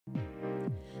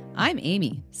I'm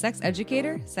Amy, sex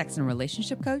educator, sex and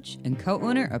relationship coach, and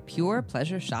co-owner of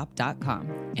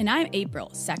PurePleasureShop.com. And I'm April,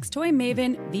 sex toy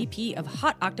maven, VP of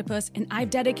Hot Octopus, and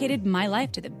I've dedicated my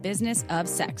life to the business of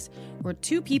sex. We're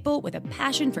two people with a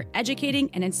passion for educating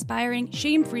and inspiring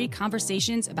shame-free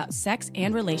conversations about sex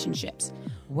and relationships.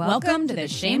 Welcome to the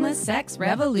Shameless Sex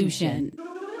Revolution.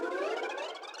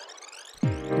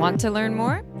 Want to learn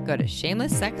more? Go to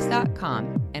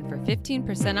shamelesssex.com, and for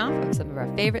 15% off of some of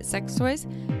our favorite sex toys,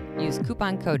 use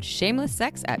coupon code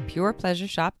shamelesssex at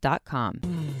purepleasureshop.com.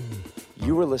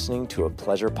 You are listening to a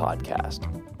pleasure podcast.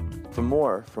 For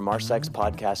more from our sex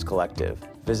podcast collective,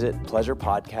 visit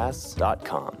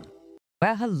pleasurepodcasts.com.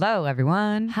 Well, hello,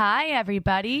 everyone. Hi,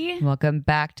 everybody. Welcome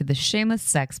back to the Shameless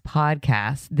Sex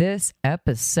Podcast. This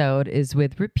episode is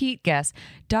with repeat guest,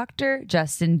 Dr.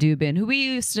 Justin Dubin, who we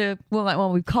used to,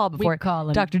 we've called before. We call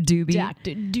him Dr. Doobie.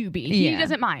 Dr. Doobie. He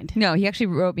doesn't mind. No, he actually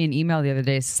wrote me an email the other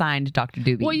day, signed Dr.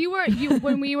 Doobie. Well,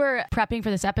 when we were prepping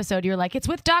for this episode, you were like, it's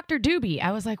with Dr. Doobie.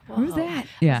 I was like, whoa. Who's that?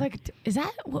 I was like, is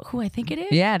that who I think it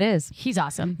is? Yeah, it is. He's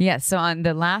awesome. Yeah, so on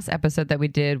the last episode that we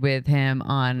did with him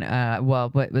on,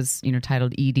 what was,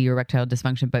 titled ED, or erectile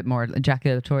dysfunction, but more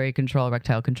ejaculatory control,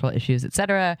 erectile control issues,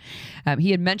 etc.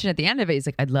 He had mentioned at the end of it, he's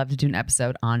like, I'd love to do an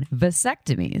episode on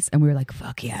vasectomies. And we were like,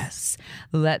 fuck yes,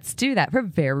 let's do that for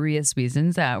various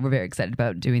reasons. We're very excited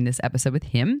about doing this episode with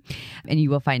him. And you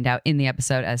will find out in the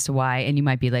episode as to why. And you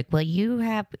might be like, well, you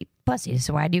have pussies,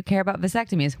 so why do you care about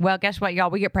vasectomies? Well, guess what, y'all?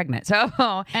 We get pregnant. So,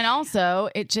 and also,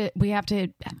 we have to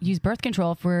use birth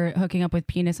control if we're hooking up with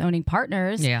penis-owning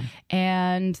partners. Yeah.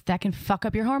 And that can fuck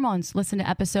up your hormones. Listen to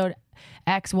episode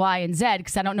X, Y, and Z,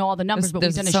 because I don't know all the numbers, but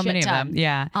we've done a so shit many ton of them.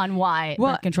 Yeah. on why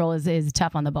birth control is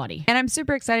tough on the body. And I'm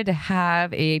super excited to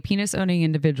have a penis-owning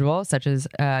individual such as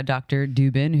Dr.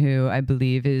 Dubin, who I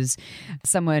believe is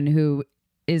someone who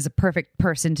is a perfect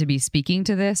person to be speaking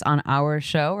to this on our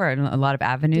show or in a lot of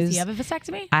avenues. Does he have a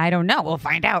vasectomy? I don't know. We'll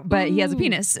find out. But he has a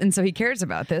penis, and so he cares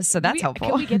about this. So that's helpful.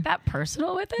 Can we get that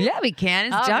personal with it? Yeah, we can.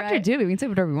 It's Dr. Dubin. We can say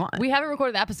whatever we want. We haven't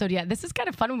recorded the episode yet. This is kind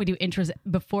of fun when we do intros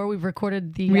before we've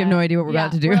recorded the... We have no idea what we're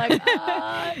about to do. We're like,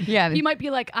 yeah. He might be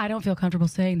like, I don't feel comfortable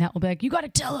saying that. We'll be like, you got to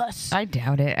tell us. I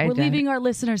doubt it. We're leaving our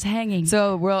listeners hanging.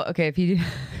 So, okay, if you...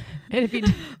 If you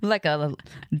like a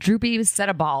droopy set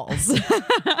of balls.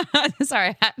 Sorry,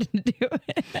 I had to do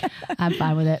it. I'm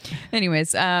fine with it.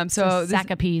 Anyways, so sack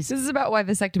of peas. This is about why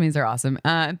vasectomies are awesome.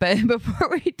 But before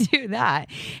we do that,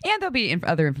 and there'll be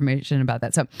other information about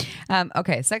that. So,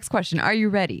 okay, sex question. Are you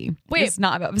ready? Wait. It's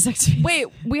not about vasectomies. Wait,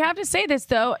 we have to say this,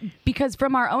 though, because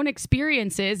from our own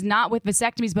experiences, not with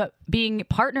vasectomies, but being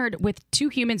partnered with two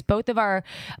humans, both of our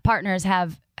partners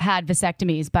have had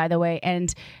vasectomies, by the way,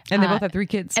 and they both have 3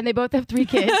 kids. And they both have 3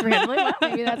 kids. Randomly. Well,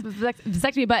 maybe that's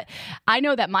vasectomy, but I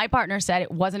know that my partner said it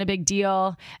wasn't a big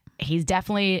deal. He's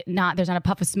definitely not, there's not a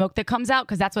puff of smoke that comes out,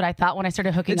 because that's what I thought when I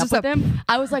started hooking up with him.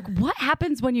 I was like, what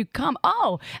happens when you come?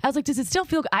 Oh, I was like, does it still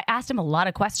feel good? I asked him a lot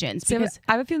of questions. Because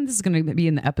I have a feeling this is going to be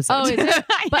in the episode. Oh, is it?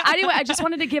 But anyway, I just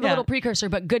wanted to give a little precursor,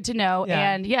 but good to know.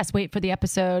 Yeah. And yes, wait for the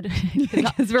episode.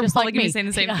 Because we're just probably like going to be saying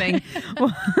the same thing.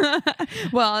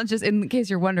 Well, just in case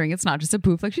you're wondering, it's not just a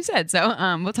poof like she said. So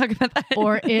we'll talk about that.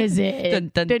 Or is it?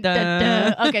 Dun, dun, dun. Dun,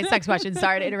 dun, dun. Okay, sex question.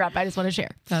 Sorry to interrupt. I just want to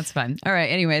share. That's fun. All right.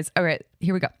 Anyways. All right.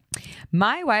 Here we go.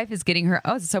 My wife is getting her...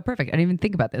 Oh, it's so perfect. I didn't even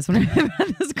think about this when I had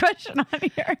this question on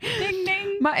here. Ding,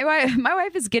 ding. My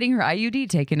wife is getting her IUD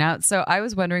taken out, so I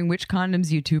was wondering which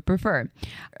condoms you two prefer.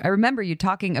 I remember you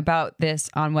talking about this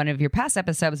on one of your past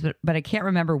episodes, but I can't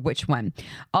remember which one.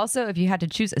 Also, if you had to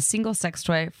choose a single sex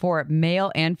toy for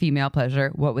male and female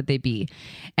pleasure, what would they be?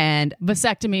 And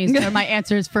vasectomies are my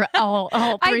answers for all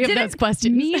 3 of those questions.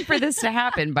 I didn't mean for this to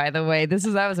happen, by the way.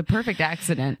 That was a perfect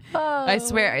accident. Oh, I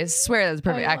swear that was a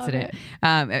perfect accident.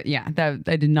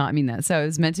 I did not mean that. So it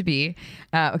was meant to be.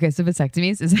 Okay, so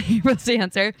vasectomies is April's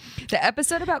answer. The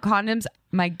episode about condoms,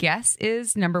 my guess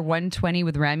is number 120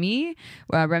 with Remy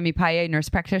Paye, nurse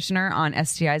practitioner on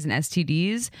STIs and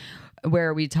STDs,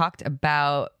 where we talked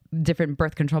about different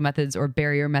birth control methods or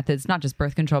barrier methods, not just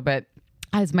birth control, but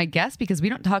as my guess, because we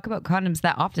don't talk about condoms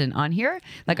that often on here,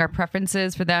 like our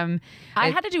preferences for them.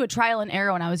 I had to do a trial and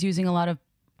error when I was using a lot of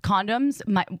condoms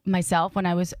myself when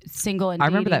I was single and dating.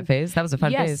 I remember that phase. That was a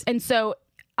fun phase. Yes, and so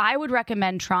I would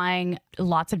recommend trying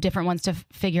lots of different ones to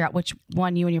figure out which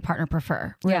one you and your partner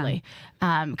prefer, really.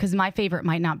 Because my favorite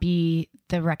might not be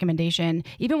the recommendation.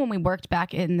 Even when we worked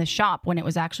back in the shop, when it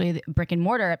was actually the brick and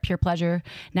mortar at Pure Pleasure,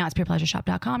 now it's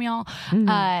purepleasureshop.com, y'all,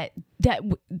 that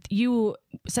you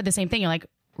said the same thing. You're like,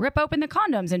 rip open the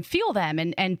condoms and feel them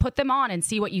and put them on and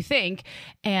see what you think.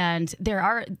 And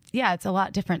it's a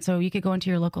lot different. So you could go into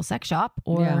your local sex shop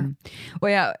or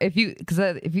if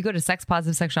you go to sex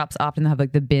positive sex shops, often they have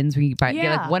like the bins where you buy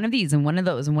get like one of these and one of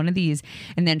those and one of these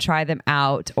and then try them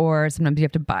out. Or sometimes you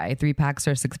have to buy 3-packs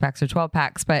or 6-packs or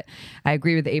 12-packs. But I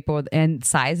agree with April, and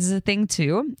size is a thing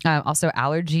too. Also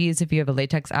allergies. If you have a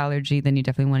latex allergy, then you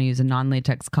definitely want to use a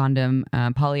non-latex condom.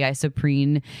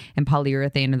 Polyisoprene and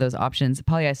polyurethane are those options.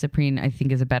 Polyisoprene, I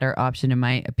think, is a better option in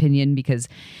my opinion because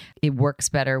it works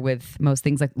better with most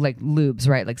things like lubes,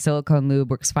 right? Like silicone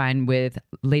lube works fine with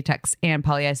latex and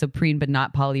polyisoprene, but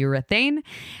not polyurethane.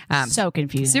 So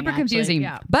confusing. Super confusing.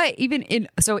 Yeah. But even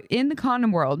in the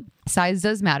condom world, size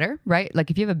does matter, right?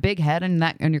 Like if you have a big head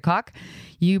on your cock,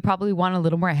 you probably want a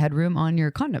little more headroom on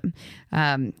your condom.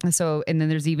 And then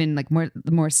there's even like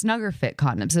more snugger fit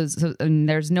condoms. So and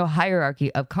there's no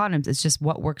hierarchy of condoms. It's just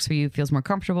what works for you, feels more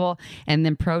comfortable. And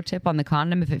then pro tip on the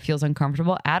condom, if it feels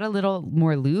uncomfortable, add a little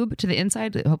more lube to the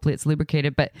inside. Hopefully it's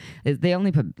lubricated, but they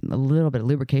only put a little bit of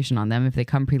lubrication on them if they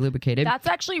come pre-lubricated. That's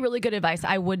actually really good advice.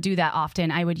 I would do that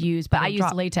often. I would use, but I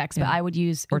use latex, but I would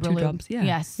use or 2 drops. Yeah.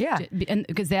 Yes. Yeah. And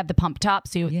because they have the pump top,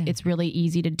 so it's really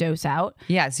easy to dose out.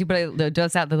 Yeah. So you put the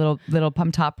dose out the little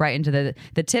pump top right into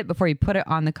the tip before you put it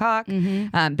on the cock.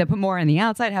 Then put more on the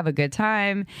outside, have a good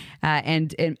time.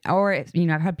 Or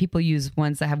I've had people use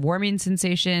ones that have warming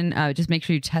sensation. Just make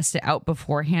sure you test it out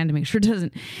beforehand to make sure it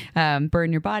doesn't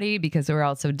burn your body because we're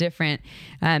all so different.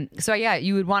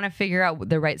 You would want to figure out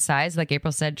the right size. Like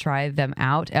April said, try them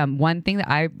out. One thing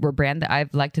brand that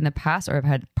I've liked in the past or I've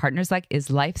had partners like is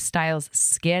Lifestyles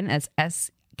Skin as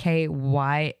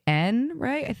SKYN,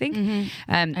 right? I think. Yes.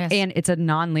 And it's a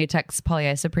non-latex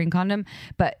polyisoprene condom,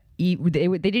 but they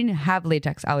didn't have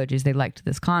latex allergies. They liked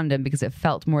this condom because it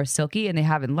felt more silky, and they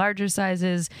have in larger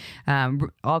sizes,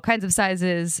 all kinds of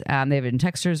sizes. They have it in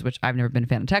textures, which I've never been a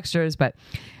fan of textures, but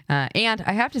and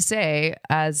I have to say,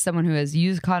 as someone who has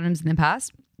used condoms in the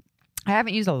past, I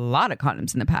haven't used a lot of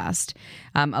condoms in the past.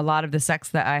 A lot of the sex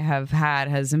that I have had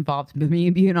has involved me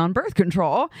being on birth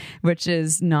control, which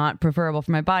is not preferable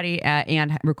for my body,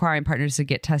 and requiring partners to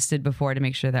get tested before to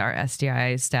make sure that our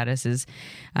STI status is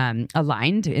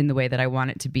aligned in the way that I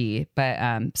want it to be. But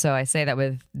so I say that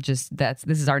with just this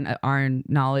is our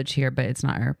knowledge here, but it's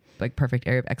not our like perfect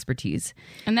area of expertise.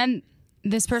 And then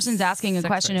this person's asking a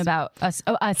question about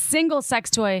a single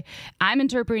sex toy. I'm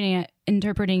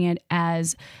interpreting it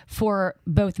as for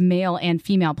both male and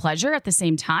female pleasure at the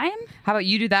same time. How about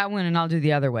you do that one and I'll do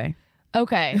the other way?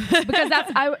 Okay, because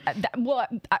I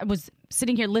was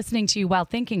sitting here listening to you while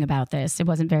thinking about this. It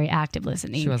wasn't very active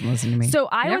listening. She wasn't listening to me. So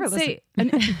I would say,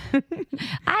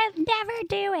 I never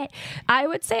do it. I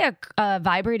would say a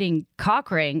vibrating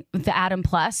cock ring with the Atom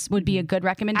Plus would be a good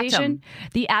recommendation. Atom.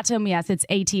 The Atom, yes, it's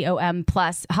ATOM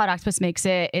Plus. Hot Octopus makes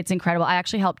it. It's incredible. I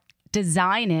actually helped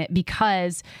design it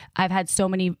because I've had so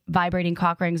many vibrating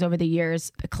cock rings over the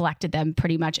years, collected them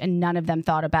pretty much, and none of them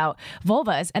thought about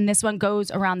vulvas. And this one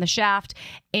goes around the shaft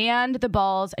and the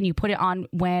balls, and you put it on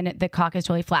when the cock is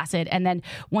totally flaccid. And then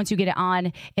once you get it on,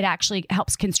 it actually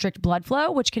helps constrict blood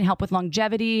flow, which can help with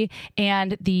longevity.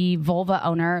 And the vulva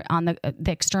owner on the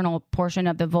external portion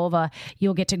of the vulva,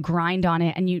 you'll get to grind on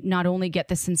it, and you not only get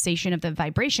the sensation of the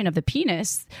vibration of the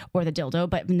penis or the dildo,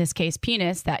 but in this case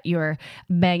penis that you're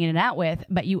banging it out with,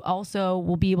 but you also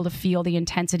will be able to feel the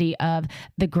intensity of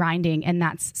the grinding, and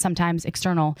that's sometimes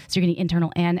external. So you're getting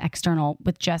internal and external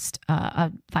with just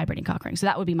a vibrating cock ring. So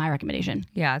that would be my recommendation.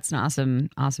 Yeah, it's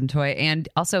an awesome toy. And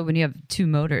also when you have two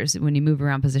motors, when you move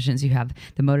around positions, you have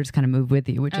the motors kind of move with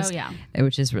you,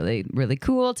 which is really, really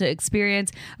cool to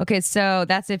experience. Okay, so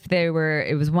that's if it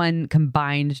was one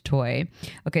combined toy.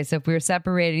 Okay, so if we were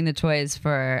separating the toys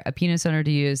for a penis owner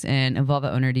to use and a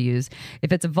vulva owner to use,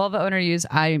 if it's a vulva owner to use,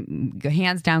 I'm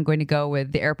hands down going to go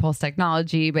with the air pulse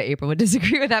technology, but April would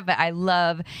disagree with that. But I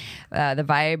love the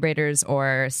vibrators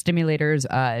or stimulators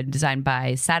designed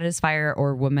by Satisfier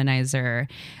or Womanizer,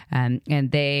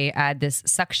 and they add this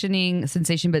suctioning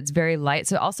sensation, but it's very light,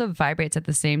 so it also vibrates at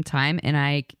the same time. And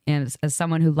as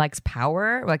someone who likes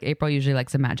power, like April usually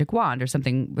likes a magic wand or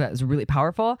something that's really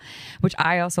powerful, which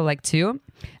I also like too.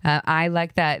 I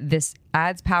like that this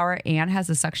adds power and has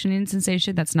a suctioning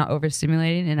sensation that's not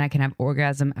overstimulating, and I can have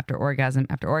orgasm after orgasm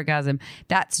after orgasm.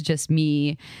 That's just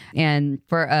me. And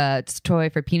for a toy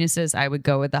for penises, I would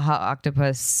go with the Hot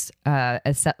Octopus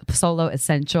Solo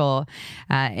Essential,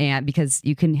 and because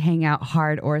you can hang out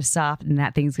hard or soft, and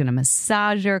that thing's gonna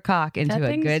massage your cock into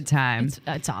a good time.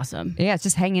 It's awesome. Yeah, it's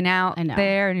just hanging out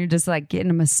there, and you're just like getting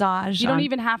a massage. You don't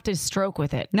even have to stroke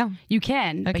with it. No, you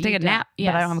can. I can take a nap, but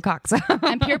I don't have a cock. So.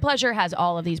 And Pure Pleasure has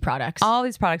all of these products. All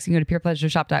these products, you can go to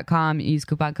purepleasureshop.com, use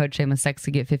coupon code shamelesssex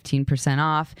to get 15%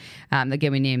 off.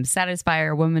 Again, we named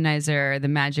Satisfier, Womanizer, the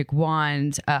Magic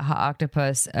Wand, Hot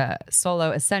Octopus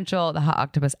Solo Essential, the Hot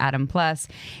Octopus Atom Plus,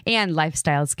 and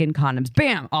Lifestyle Skin Condoms.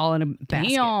 Bam! All in a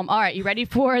basket. Damn. All right, you ready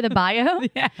for the bio?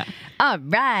 Yeah. All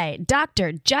right.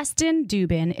 Dr. Justin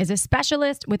Dubin is a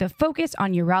specialist with a focus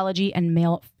on urology and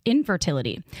male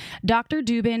infertility. Dr.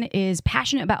 Dubin is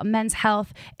passionate about men's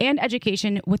health and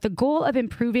education with the goal of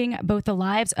improving both the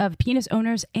lives of penis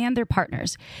owners and their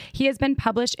partners. He has been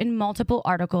published in multiple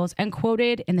articles and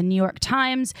quoted in the New York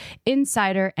Times,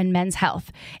 Insider, and Men's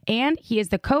Health. And he is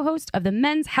the co-host of the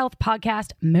Men's Health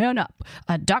podcast, Man Up,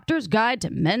 a doctor's guide to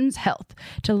men's health.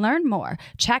 To learn more,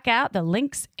 check out the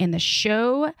links in the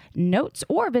show notes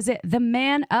or visit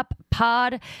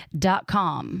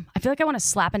themanuppod.com. I feel like I want to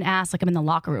slap an ass like I'm in the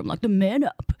locker room, like the man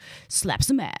up, slap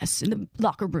some ass in the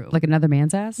locker room. Like another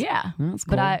man's ass? Yeah. Oh, that's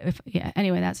cool. But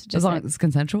anyway, that's just as long as it's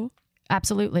consensual?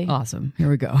 Absolutely. Awesome. Here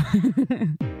we go.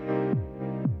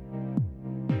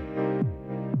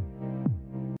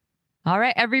 All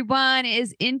right, everyone,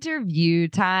 is interview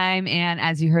time. And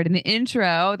as you heard in the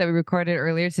intro that we recorded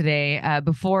earlier today,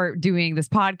 before doing this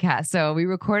podcast. So we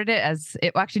recorded it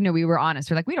we were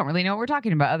honest. We're like, we don't really know what we're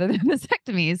talking about other than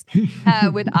vasectomies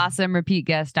with awesome repeat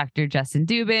guest, Dr. Justin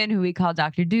Dubin, who we call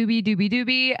Dr.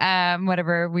 Doobie,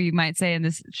 whatever we might say in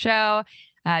this show.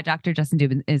 Dr. Justin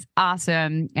Dubin is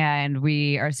awesome. And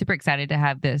we are super excited to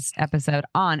have this episode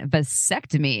on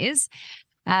vasectomies.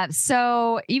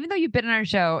 So even though you've been on our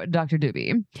show, Dr.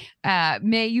 Doobie,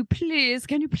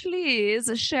 can you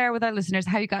please share with our listeners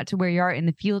how you got to where you are in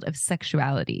the field of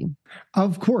sexuality?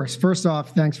 Of course. First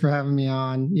off, thanks for having me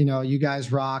on. You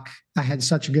guys rock. I had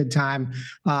such a good time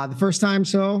the first time,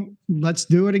 so let's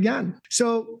do it again.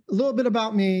 So a little bit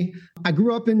about me. I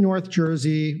grew up in North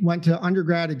Jersey, went to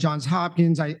undergrad at Johns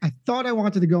Hopkins. I thought I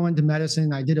wanted to go into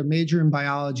medicine. I did a major in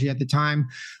biology at the time.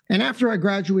 And after I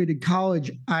graduated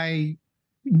college, I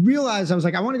realized I was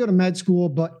like, I want to go to med school,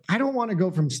 but I don't want to go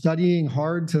from studying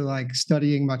hard to like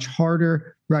studying much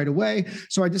harder right away.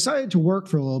 So I decided to work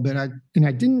for a little bit. I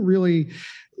didn't really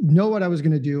know what I was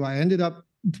going to do. I ended up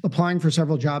applying for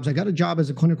several jobs. I got a job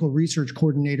as a clinical research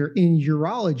coordinator in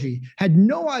urology. Had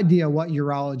no idea what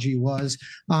urology was.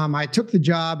 I took the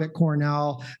job at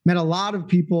Cornell, met a lot of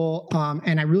people,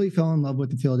 and I really fell in love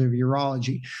with the field of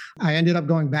urology. I ended up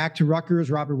going back to Rutgers,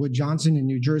 Robert Wood Johnson in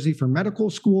New Jersey for medical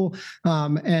school.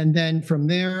 And then from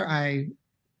there, I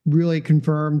really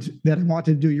confirmed that I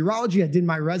wanted to do urology. I did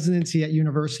my residency at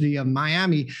University of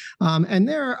Miami. And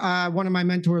there, one of my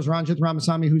mentors, Ranjit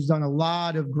Ramasamy, who's done a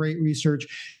lot of great research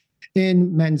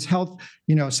in men's health,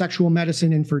 sexual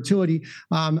medicine and fertility.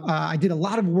 I did a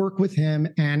lot of work with him,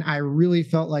 and I really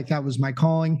felt like that was my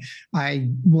calling.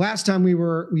 Last time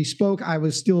we spoke, I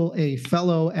was still a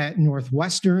fellow at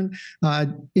Northwestern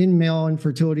in male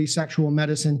infertility, sexual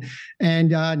medicine. And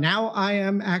now I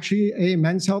am actually a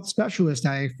men's health specialist.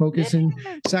 I focus in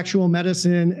sexual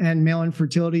medicine and male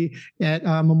infertility at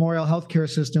Memorial Healthcare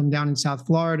System down in South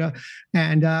Florida,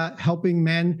 and helping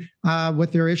men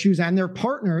with their issues and their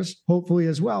partners, hopefully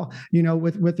as well,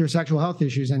 with their sexual health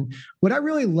issues. And what I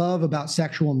really love about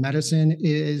sexual medicine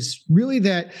is really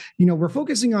that, we're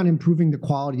focusing on improving the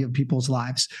quality of people's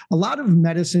lives. A lot of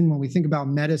medicine, when we think about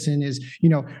medicine, is,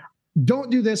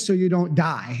 don't do this so you don't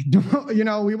die.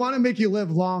 We want to make you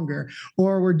live longer,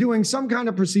 or we're doing some kind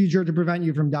of procedure to prevent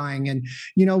you from dying. And,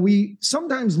 we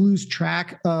sometimes lose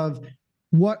track of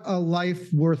what a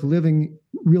life worth living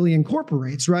really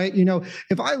incorporates, right?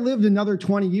 If I lived another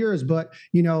 20 years, but,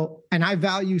 and I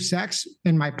value sex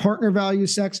and my partner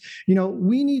values sex,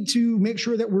 we need to make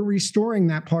sure that we're restoring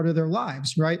that part of their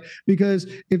lives, right? Because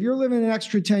if you're living an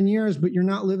extra 10 years, but you're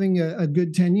not living a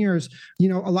good 10 years, a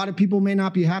lot of people may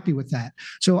not be happy with that.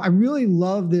 So I really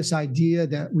love this idea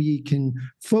that we can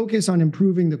focus on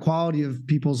improving the quality of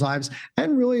people's lives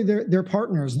and really their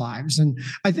partners' lives. And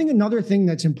I think another thing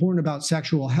that's important about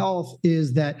sexual health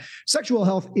is that sexual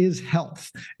health is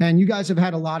health. And you guys have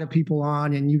had a lot of people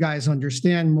on, and you guys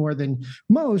understand more than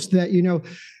most that,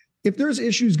 if there's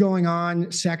issues going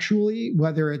on sexually,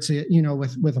 whether it's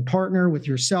with a partner, with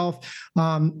yourself,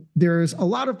 there's a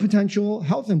lot of potential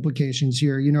health implications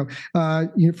here.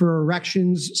 For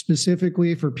erections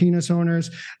specifically, for penis owners,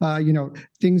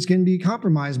 things can be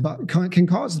compromised, but can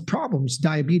cause problems: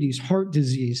 diabetes, heart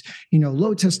disease,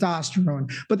 low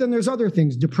testosterone. But then there's other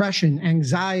things: depression,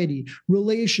 anxiety,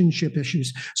 relationship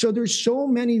issues. So there's so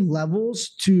many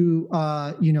levels to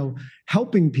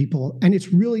helping people. And it's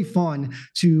really fun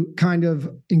to kind of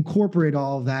incorporate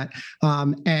all of that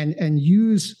and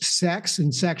use sex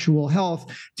and sexual health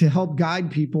to help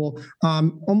guide people,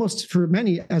 almost for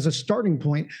many as a starting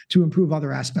point to improve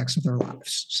other aspects of their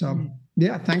lives. So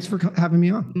yeah, thanks for having me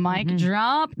on. Mic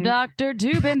drop, Dr.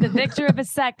 Dubin, the victor of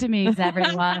vasectomies,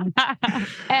 everyone.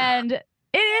 And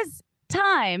it is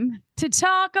time to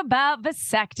talk about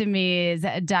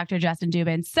vasectomies, Dr. Justin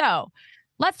Dubin. So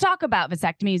let's talk about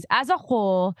vasectomies as a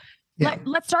whole. Yeah.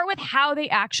 Let's start with how they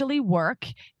actually work.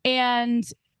 And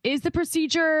is the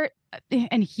procedure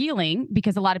and healing,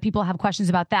 because a lot of people have questions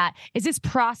about that, is this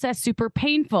process super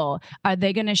painful? Are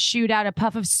they going to shoot out a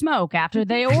puff of smoke after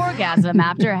they orgasm,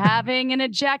 after having an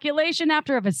ejaculation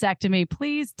after a vasectomy?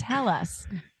 Please tell us.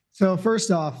 So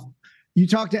first off, you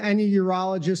talk to any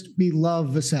urologist, we love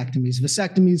vasectomies.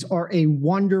 Vasectomies are a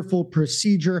wonderful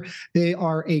procedure. They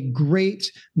are a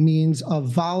great means of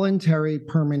voluntary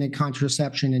permanent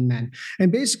contraception in men.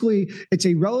 And basically, it's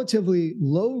a relatively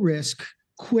low risk,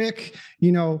 quick,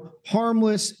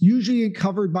 harmless, usually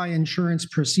covered by insurance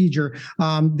procedure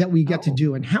that we get to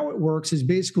do. And how it works is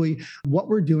basically what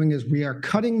we're doing is we are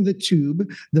cutting the tube,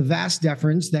 the vas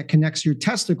deferens that connects your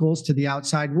testicles to the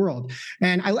outside world.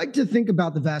 And I like to think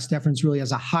about the vas deferens really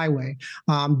as a highway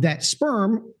that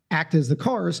sperm act as the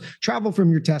cars, travel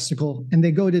from your testicle, and they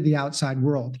go to the outside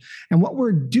world. And what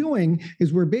we're doing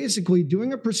is we're basically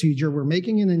doing a procedure. We're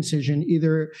making an incision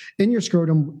either in your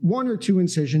scrotum, 1 or 2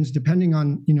 incisions, depending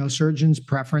on, surgeon's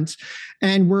preference.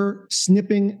 And we're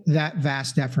snipping that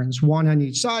vas deferens, 1 on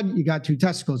each side. You got 2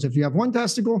 testicles. If you have 1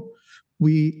 testicle,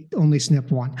 we only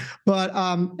snip 1. But,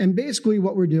 and basically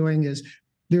what we're doing is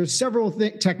there's several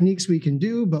techniques we can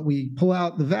do, but we pull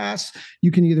out the vas.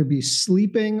 You can either be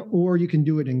sleeping or you can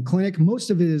do it in clinic. Most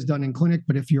of it is done in clinic,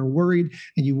 but if you're worried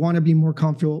and you want to be more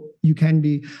comfortable, you can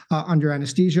be under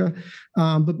anesthesia.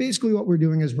 But basically what we're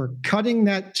doing is we're cutting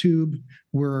that tube.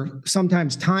 We're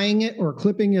sometimes tying it or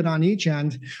clipping it on each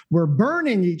end. We're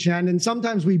burning each end, and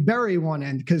sometimes we bury one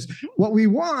end because what we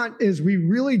want is we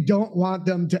really don't want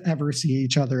them to ever see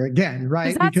each other again,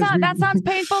 right? That sounds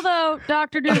painful, though,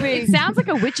 Dr. Dubin. It sounds like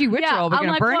a witchy ritual. We're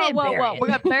going to burn it, We're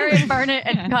going to bury it, burn it,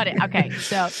 and cut it. Okay,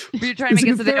 so you're trying to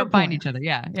make it so they don't find each other.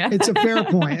 Yeah. It's a fair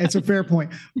point. It's a fair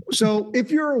point. So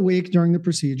if you're awake during the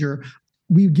procedure,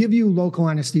 we give you local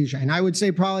anesthesia. And I would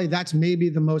say probably that's maybe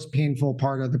the most painful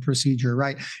part of the procedure,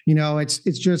 right?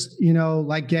 It's just,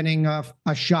 like getting a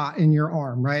shot in your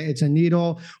arm, right? It's a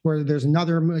needle where there's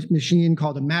another machine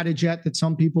called a Matajet that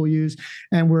some people use,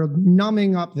 and we're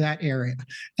numbing up that area.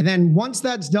 And then once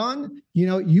that's done,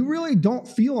 you really don't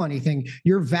feel anything.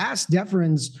 Your vas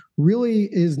deferens really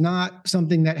is not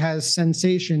something that has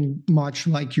sensation much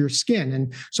like your skin.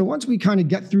 And so once we kind of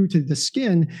get through to the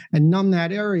skin and numb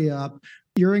that area up,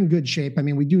 you're in good shape. I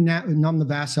mean, we do numb the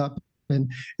vas up, and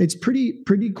it's pretty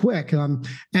quick.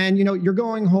 And you're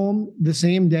going home the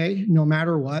same day, no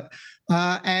matter what.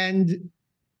 And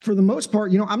for the most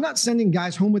part, I'm not sending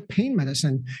guys home with pain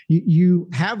medicine. You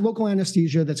have local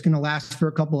anesthesia that's going to last for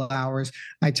a couple of hours.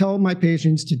 I tell my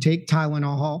patients to take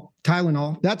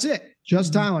Tylenol. That's it.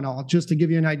 Just Tylenol, just to give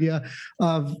you an idea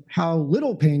of how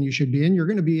little pain you should be in. You're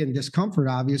going to be in discomfort,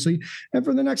 obviously. And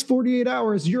for the next 48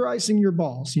 hours, you're icing your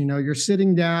balls. You're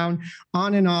sitting down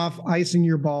on and off, icing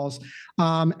your balls,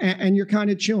 and you're kind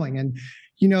of chilling. And,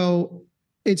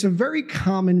 it's a very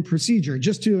common procedure,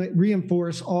 just to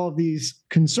reinforce all of these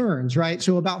concerns, right?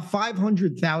 So about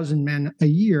 500,000 men a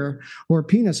year, or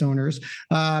penis owners,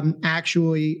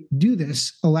 actually do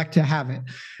this, elect to have it.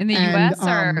 In the U.S.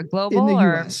 or global? In the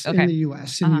U.S. Okay. In the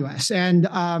U.S. And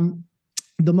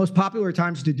the most popular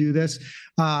times to do this,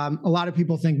 a lot of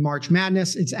people think March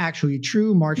Madness. It's actually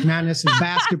true. March Madness is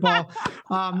basketball.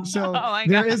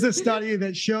 There is a study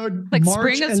that showed like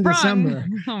March and December.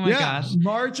 Oh my gosh.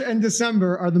 March and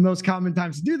December are the most common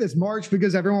times to do this. March,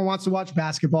 because everyone wants to watch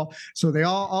basketball. So they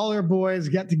all their boys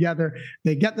get together.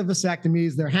 They get the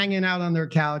vasectomies. They're hanging out on their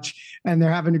couch and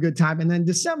they're having a good time. And then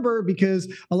December, because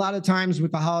a lot of times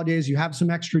with the holidays, you have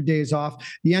some extra days off.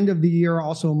 The end of the year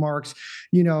also marks,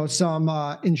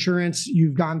 some insurance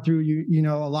you've gone through,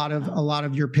 a lot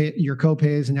of your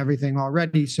co-pays and everything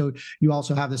already. So you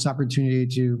also have this opportunity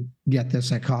to get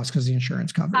this at cost because the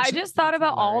insurance covers. I just thought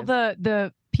about all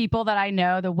the people that I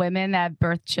know, the women that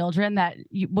birth children, that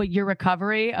your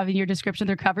recovery, your description of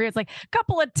the recovery, it's like a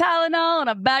couple of Tylenol and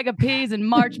a bag of peas and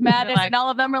March Madness, and all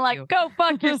of them are like, go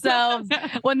fuck yourselves.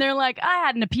 When they're like, I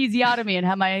had an episiotomy and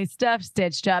had my stuff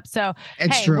stitched up. So,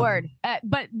 it's true. Word.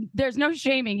 But there's no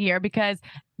shaming here, because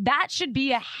that should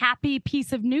be a happy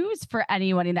piece of news for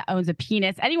anyone that owns a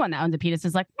penis. Anyone that owns a penis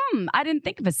is like, I didn't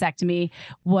think vasectomy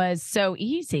was so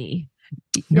easy.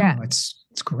 No, it's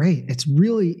It's great. It's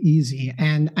really easy.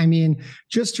 And I mean,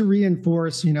 just to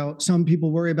reinforce, some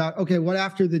people worry about, okay, what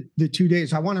after the 2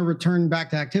 days? I want to return back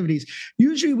to activities.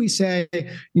 Usually we say,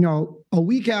 a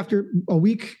week,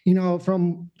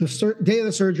 from the day of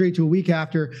the surgery to a week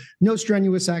after, no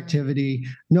strenuous activity,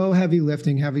 no heavy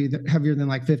lifting, heavier than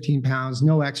like 15 pounds,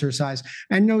 no exercise,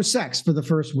 and no sex for the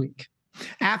first week.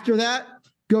 After that,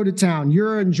 go to town.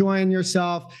 You're enjoying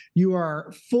yourself. You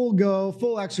are full go,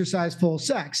 full exercise, full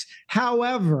sex.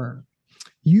 However,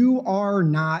 you are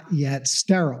not yet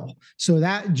sterile. So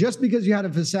that just because you had a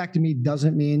vasectomy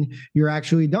doesn't mean you're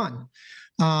actually done.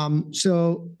 And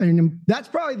that's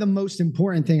probably the most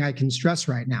important thing I can stress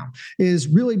right now is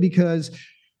really because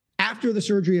after the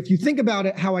surgery, if you think about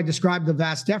it, how I described the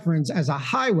vas deferens as a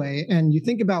highway, and you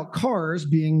think about cars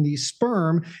being the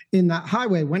sperm in that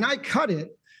highway, when I cut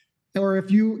it, or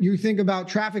if you think about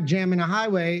traffic jam in a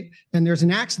highway and there's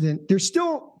an accident, there's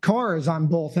still cars on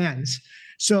both ends.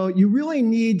 So you really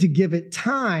need to give it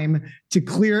time to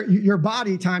clear your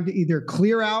body time to either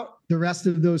clear out the rest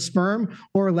of those sperm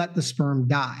or let the sperm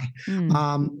die.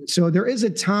 So there is a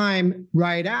time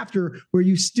right after where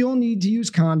you still need to use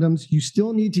condoms. You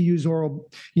still need to use oral,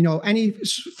 any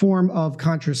form of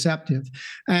contraceptive.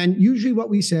 And usually what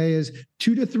we say is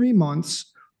 2 to 3 months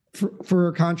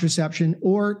for contraception,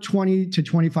 or 20 to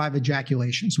 25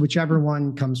 ejaculations, whichever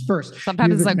one comes first.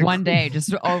 Sometimes it's like one day,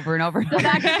 just over and over. So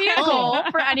that could be a goal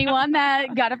for anyone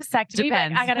that got a vasectomy.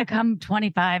 Depends. I got to come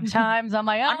 25 times on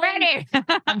my own. I'm ready.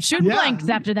 I'm shooting blanks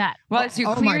after that. Well, so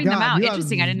you're clearing them out.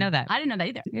 Interesting. I didn't know that. I didn't know that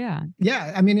either. Yeah.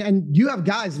 Yeah. I mean, and you have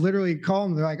guys literally call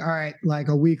them. They're like, all right, like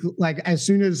a week, like as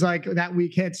soon as like that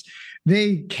week hits,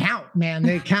 they count, man.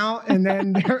 They count, and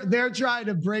then they're trying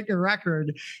to break a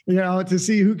record, to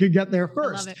see who could get there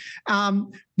first.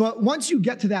 But once you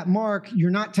get to that mark, you're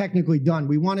not technically done.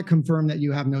 We want to confirm that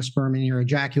you have no sperm in your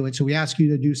ejaculate. So we ask you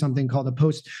to do something called a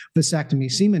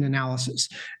post-vasectomy semen analysis.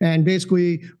 And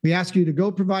basically, we ask you to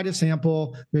go provide a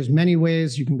sample. There's many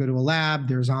ways. You can go to a lab.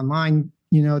 There's online,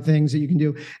 things that you can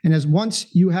do. And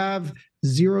once you have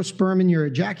 0 sperm in your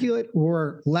ejaculate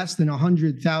or less than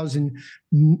 100,000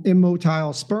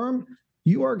 immotile sperm,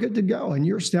 you are good to go and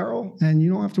you're sterile and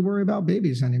you don't have to worry about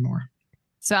babies anymore.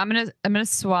 So I'm gonna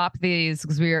swap these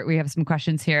because we have some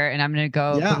questions here, and I'm gonna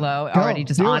go below already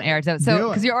just on air. So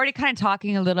because you're already kind of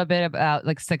talking a little bit about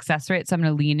like success rate, so I'm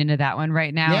gonna lean into that one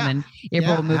right now, and then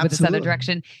April will move with this other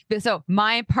direction. So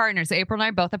my partner, so April and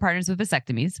I both are partners with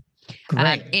vasectomies.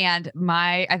 Great. And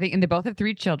they both have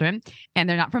 3 children, and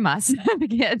they're not from us, the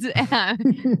kids.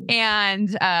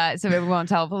 So we won't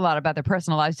tell a lot about their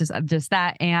personal lives, just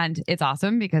that. And it's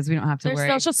awesome because we don't have to Their worry.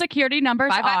 social security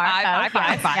numbers are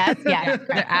 555. Yes.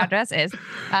 Their address is.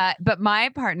 But my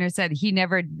partner said he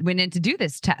never went in to do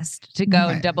this test to go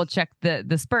and double check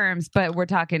the sperms. But we're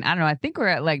talking, I don't know, I think we're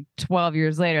at like 12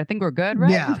 years later. I think we're good,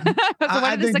 right? Yeah. So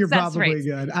I think you're probably rates?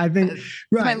 Good. I think,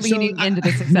 right. Am I leaning into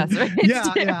the success rate?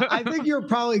 Yeah. I think you're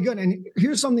probably good. And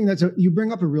here's something you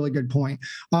bring up a really good point.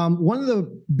 One of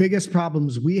the biggest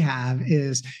problems we have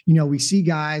is, we see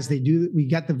guys, we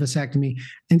get the vasectomy,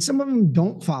 and some of them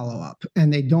don't follow up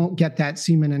and they don't get that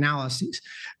semen analysis.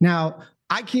 Now,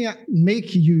 I can't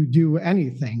make you do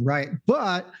anything, right?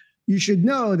 But you should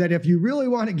know that if you really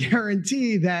want to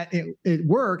guarantee that it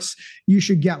works, you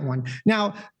should get one.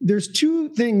 Now, there's 2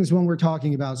 things when we're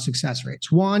talking about success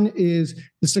rates. One is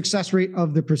the success rate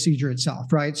of the procedure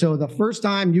itself, right? So the first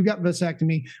time you get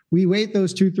vasectomy, we wait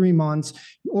those 2-3 months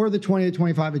or the 20 to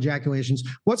 25 ejaculations.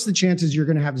 What's the chances you're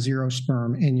going to have 0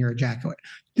 sperm in your ejaculate?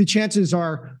 The chances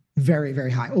are very,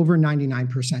 very high, over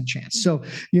 99% chance. So,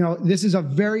 this is a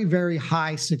very, very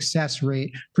high success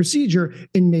rate procedure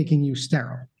in making you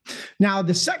sterile. Now,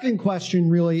 the second question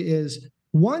really is,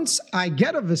 once I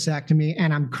get a vasectomy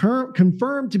and I'm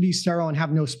confirmed to be sterile and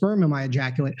have no sperm in my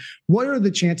ejaculate, what are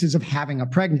the chances of having a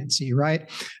pregnancy, right?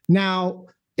 Now,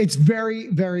 it's very,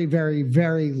 very, very,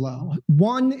 very low.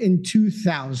 1 in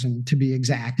 2,000 to be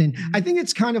exact. And I think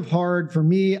it's kind of hard for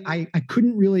me. I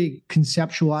couldn't really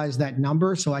conceptualize that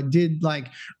number. So I did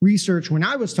research when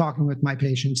I was talking with my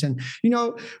patients. And,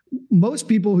 most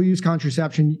people who use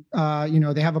contraception,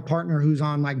 they have a partner who's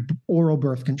on oral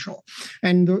birth control.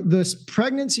 And the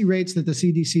pregnancy rates that the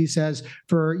CDC says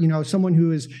for, someone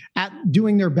who is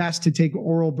doing their best to take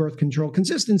oral birth control,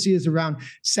 consistency is around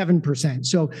 7%.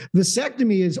 So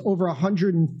vasectomy is over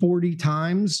 140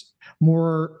 times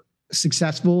more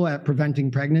successful at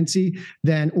preventing pregnancy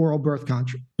than oral birth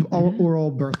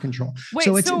control. Wait,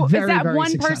 so it's is very, that very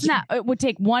one successful. person that it would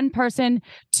take one person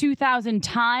 2,000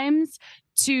 times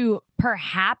to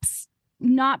perhaps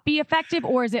not be effective,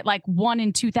 or is it like 1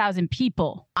 in 2,000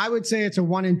 people? I would say it's a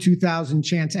 1 in 2,000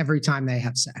 chance every time they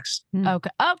have sex. Okay.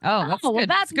 That's well, good.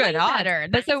 that's good. way better.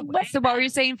 That's so way what were you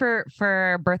saying for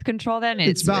birth control then?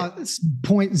 It's about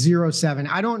 0.07.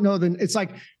 I don't know. It's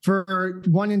like for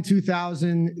 1 in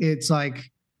 2,000, it's like,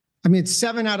 I mean, it's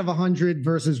 7 out of 100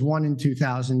 versus 1 in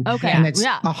 2,000. Okay. And it's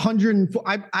 104.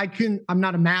 I'm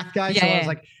not a math guy. So I was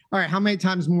like, all right, how many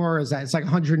times more is that? It's like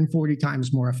 140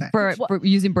 times more effective. For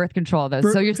using birth control, though.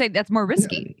 So you're saying that's more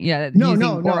risky.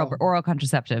 Oral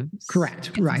contraceptive.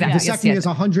 Correct. Right. Exactly. Vasectomy is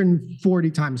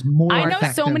 140 times more I know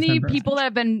effective so many than birth people that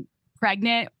have been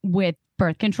pregnant with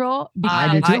birth control.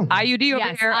 I do too. IUD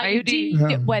over here.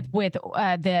 IUD with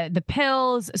the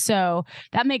pills. So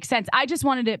that makes sense. I just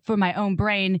wanted it for my own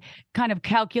brain, kind of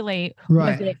calculate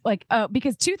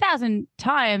because 2,000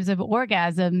 times of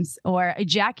orgasms or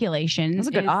ejaculations. Those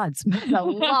are good odds. That's a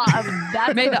lot of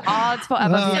that. Made the odds for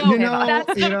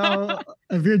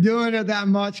if you're doing it that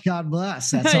much, God bless.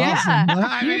 That's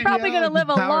awesome. You're probably going to live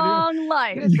a long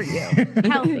life. Good for you.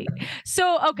 Healthy.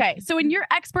 So in your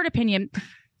expert opinion,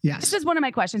 yes, this is one of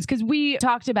my questions because we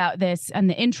talked about this in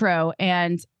the intro,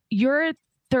 and you're a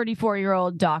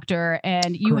 34-year-old doctor,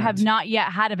 and you have not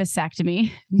yet had a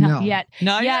vasectomy. Not yet.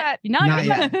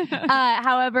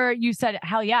 However, you said,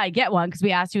 "Hell yeah, I get one," because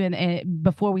we asked you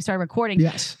before we started recording.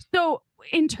 Yes. So,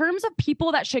 in terms of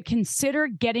people that should consider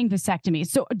getting vasectomy,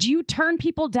 so do you turn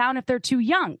people down if they're too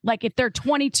young? Like if they're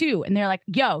 22 and they're like,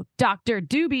 yo, Dr.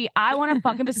 Doobie, I want a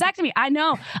fucking vasectomy. I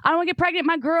know I don't want to get pregnant.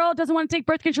 My girl doesn't want to take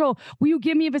birth control. Will you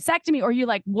give me a vasectomy? Or you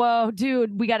like, whoa,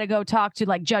 dude, we got to go talk to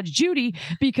like Judge Judy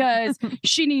because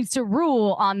she needs to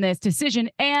rule on this decision.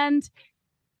 And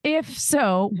if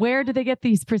so, where do they get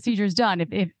these procedures done?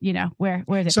 If where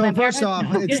is it? So first off,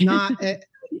 it's not...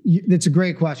 It's a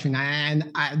great question. And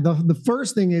the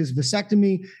first thing is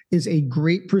vasectomy is a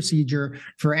great procedure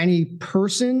for any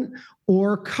person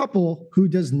or couple who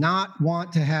does not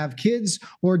want to have kids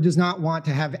or does not want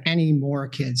to have any more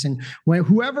kids. And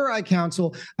whoever I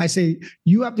counsel, I say,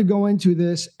 you have to go into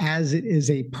this as it is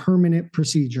a permanent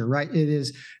procedure, right?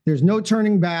 There's no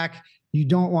turning back. You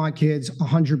don't want kids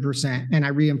 100%. And I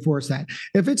reinforce that.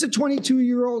 If it's a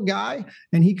 22-year-old guy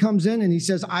and he comes in and he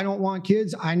says, I don't want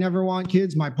kids. I never want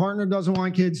kids. My partner doesn't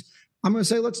want kids. I'm going to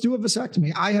say, let's do a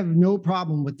vasectomy. I have no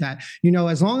problem with that.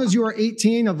 As long as you are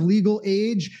 18 of legal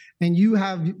age and you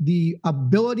have the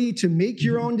ability to make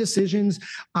your own decisions,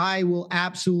 I will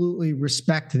absolutely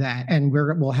respect that. And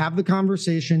we'll have the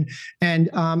conversation. And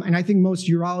I think most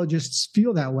urologists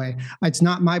feel that way. It's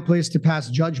not my place to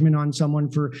pass judgment on someone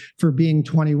for being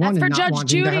 21 and not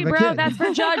wanting to have a kid. That's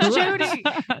for Judge Judy.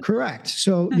 Correct.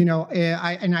 So,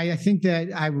 I think that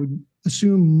I would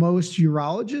assume most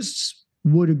urologists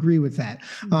would agree with that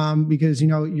because,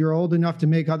 you're old enough to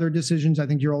make other decisions. I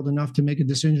think you're old enough to make a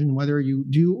decision whether you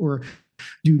do or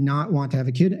do not want to have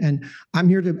a kid. And I'm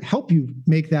here to help you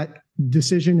make that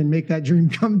decision and make that dream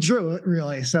come true,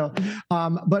 really. So,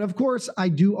 but of course, I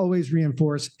do always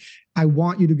reinforce, I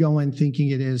want you to go in thinking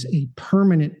it is a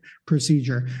permanent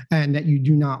procedure and that you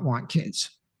do not want kids.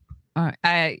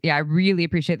 I really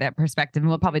appreciate that perspective, and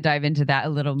we'll probably dive into that a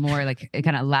little more, like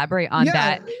kind of elaborate on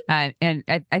that. And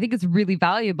I think it's really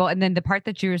valuable. And then the part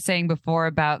that you were saying before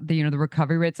about the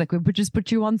recovery rates, like we would just put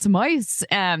you on some ice.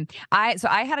 I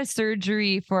had a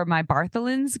surgery for my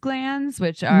Bartholin's glands,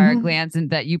 which are glands, and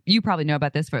that you probably know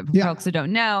about this, but for folks who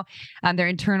don't know, they're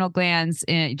internal glands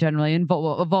generally in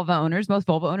vulva owners. Most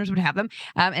vulva owners would have them,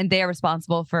 and they are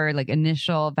responsible for like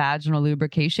initial vaginal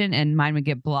lubrication. And mine would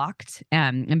get blocked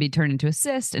and be turned into a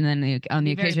cyst, and then on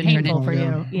the occasion turn into for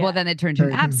you. Yeah. Well, then they turned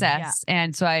into an abscess. Yeah.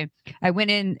 And so I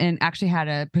went in and actually had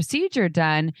a procedure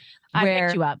done. I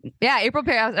picked you up. Yeah, April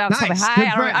picked. I was probably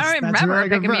high. I don't even remember her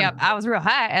picking me up. I was real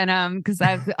high, and because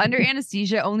I was under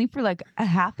anesthesia only for like a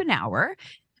half an hour.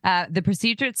 The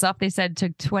procedure itself, they said,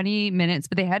 took 20 minutes,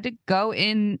 but they had to go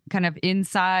in kind of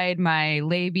inside my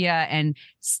labia and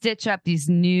stitch up these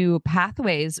new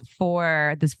pathways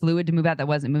for this fluid to move out that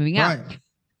wasn't moving out. Right.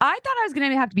 I thought I was going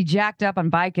to have to be jacked up on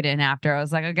Vicodin after. I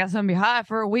was like, I guess I'm going to be high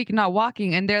for a week not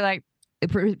walking. And they're like,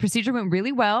 the procedure went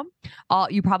really well.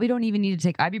 You probably don't even need to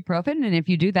take ibuprofen. And if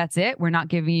you do, that's it. We're not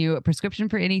giving you a prescription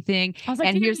for anything. I was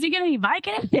like, did you get any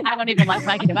Vicodin? I don't even like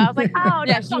Vicodin. I was like, oh,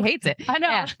 yeah, she hates it. I know.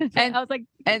 Yeah. And I was like,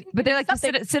 but they're like,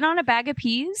 sit on a bag of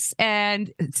peas.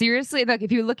 And seriously, like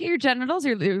if you look at your genitals,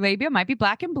 your labia might be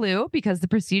black and blue because the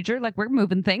procedure, like we're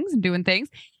moving things and doing things.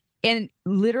 And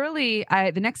literally,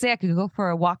 the next day I could go for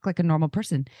a walk like a normal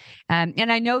person.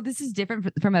 And I know this is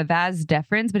different from a vas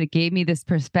deferens, but it gave me this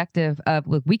perspective of,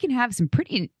 look, we can have some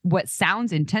pretty, what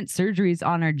sounds intense surgeries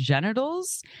on our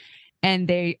genitals and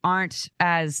they aren't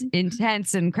as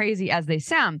intense and crazy as they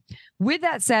sound. With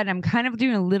that said, I'm kind of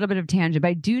doing a little bit of tangent, but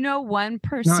I do know one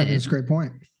person. No, that's a great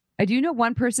point. I do know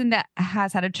one person that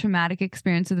has had a traumatic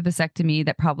experience with a vasectomy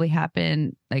that probably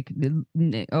happened like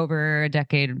over a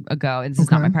decade ago. And this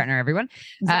is not my partner, everyone.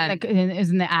 Is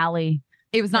in the alley.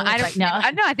 It was not. I don't know.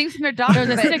 I think it's from their doctor.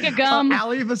 There's a stick of gum.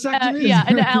 Alley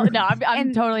vasectomy. No,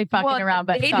 I'm totally fucking around.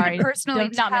 But they sorry, didn't personally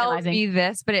tell me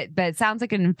this, but it sounds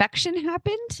like an infection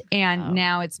happened, and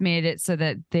now it's made it so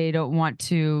that they don't want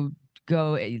to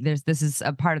go. This is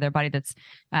a part of their body that's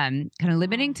kind of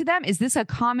limiting to them. Is this a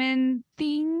common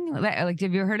thing? Like,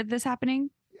 have you heard of this happening?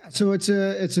 So it's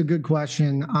a good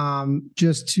question.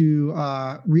 Just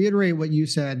to reiterate what you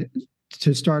said.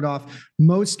 To start off,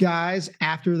 most guys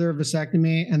after their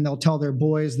vasectomy, and they'll tell their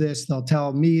boys this, they'll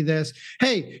tell me this,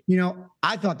 hey,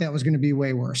 I thought that was going to be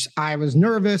way worse. I was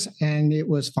nervous and it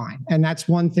was fine. And that's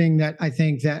one thing that I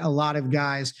think that a lot of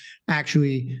guys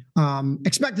actually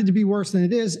expect it to be worse than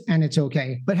it is, and it's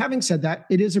okay. But having said that,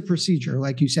 it is a procedure,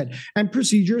 like you said, and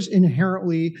procedures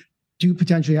inherently do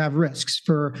potentially have risks.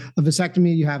 For a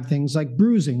vasectomy, you have things like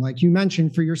bruising, like you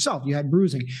mentioned for yourself, you had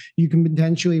bruising. You can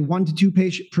potentially 1% to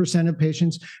 2% of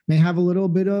patients may have a little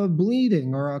bit of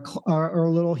bleeding or a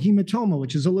little hematoma,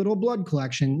 which is a little blood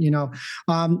collection.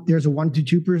 There's a 1%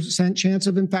 to 2% chance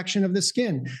of infection of the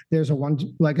skin. There's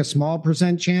a small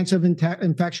percent chance of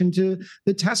infection to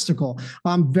the testicle.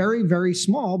 Very, very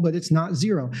small, but it's not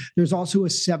zero. There's also a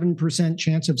 7%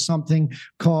 chance of something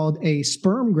called a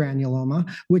sperm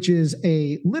granuloma, which is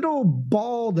a little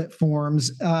ball that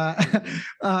forms at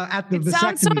the vasectomy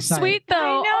sounds so site. sweet, though.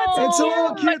 I know, It's a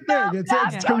little cute thing.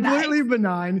 It's completely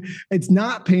benign. It's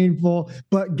not painful.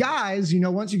 But guys,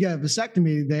 once you get a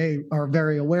vasectomy, they are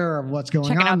very aware of what's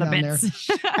going on down there.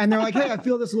 And they're like, hey, I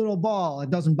feel this little ball. It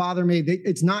doesn't bother me.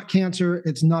 It's not cancer.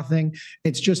 It's nothing.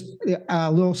 It's just a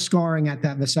little scarring at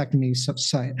that vasectomy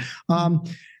site.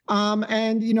 And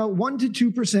 1%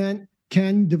 to 2%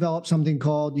 can develop something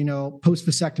called,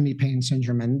 post-vasectomy pain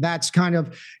syndrome. And that's kind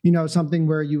of, something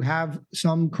where you have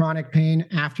some chronic pain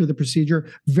after the procedure.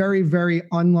 Very, very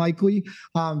unlikely,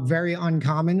 very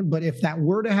uncommon. But if that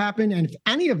were to happen, and if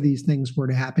any of these things were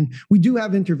to happen, we do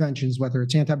have interventions, whether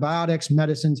it's antibiotics,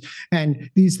 medicines, and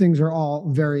these things are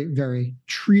all very, very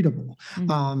treatable.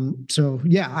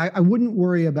 I wouldn't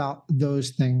worry about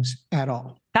those things at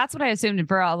all. That's what I assumed. And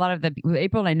for a lot of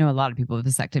April, and I know a lot of people with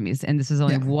vasectomies, and this is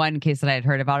only one case that I had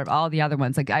heard about. All the other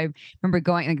ones, like I remember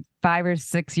going 5 or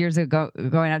 6 years ago,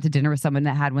 going out to dinner with someone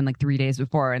that had one like 3 days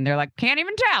before, and they're like, can't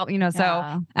even tell,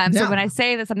 So when I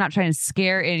say this, I'm not trying to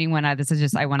scare anyone. This is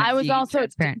just I want to. I was also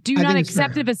transparent. Do not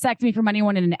accept a vasectomy from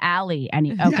anyone in an alley.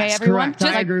 Okay, yes, everyone, correct.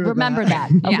 just remember that.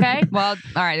 Okay. Yeah. Well,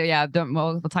 all right. Yeah.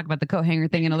 We'll talk about the coat hanger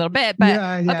thing in a little bit, but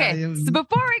okay. So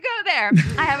before we go there,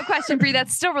 I have a question for you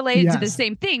that's still related to the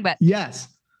same thing, but yes.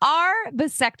 Are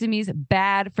vasectomies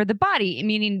bad for the body?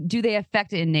 Meaning, do they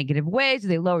affect it in negative ways? Do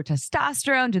they lower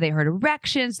testosterone? Do they hurt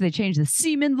erections? Do they change the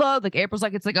semen load? Like April's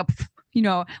like, it's like a,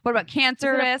 what about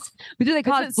cancer risk? Do they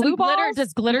cause blue balls?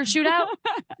 Does glitter shoot out?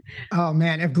 Oh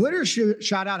man, if glitter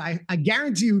shot out, I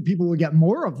guarantee you people would get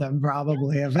more of them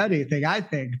probably, if anything, I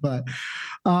think. But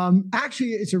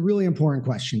actually, it's a really important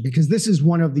question because this is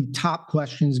one of the top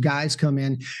questions guys come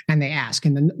in and they ask.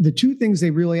 And the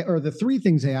three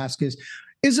things they ask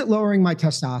is it lowering my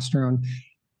testosterone?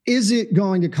 Is it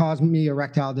going to cause me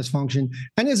erectile dysfunction?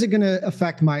 And is it going to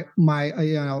affect my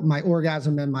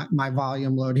orgasm and my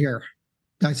volume load here?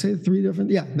 Did I say three different?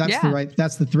 Yeah, that's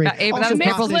the three. Also,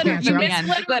 prostate cancer.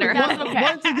 Glitter.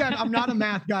 Once again, I'm not a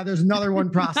math guy. There's another one,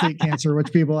 prostate cancer,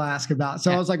 which people ask about.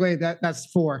 So I was like, wait, that's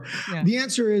 4. Yeah. The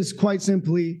answer is quite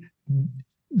simply,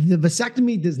 the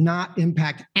vasectomy does not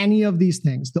impact any of these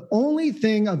things. The only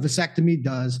thing a vasectomy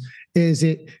does is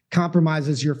it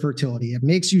compromises your fertility. It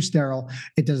makes you sterile.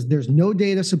 There's no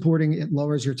data supporting it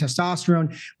lowers your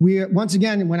testosterone. Once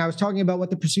again, when I was talking about what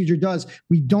the procedure does,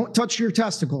 we don't touch your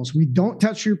testicles. We don't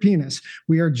touch your penis.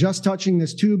 We are just touching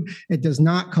this tube. It does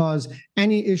not cause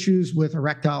any issues with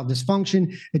erectile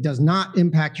dysfunction. It does not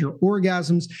impact your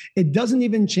orgasms. It doesn't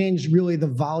even change really the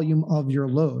volume of your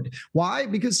load. Why?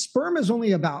 Because sperm is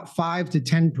only about 5 to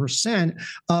 10%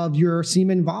 of your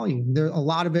semen volume. A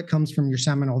lot of it comes from your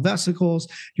seminal vesicles,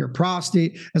 your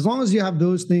prostate. As long as you have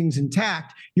those things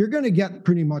intact, you're going to get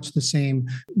pretty much the same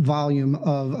volume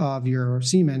of your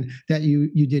semen that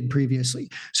you did previously.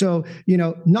 So,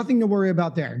 nothing to worry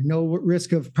about there. No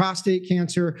risk of prostate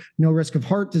cancer, no risk of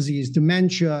heart disease,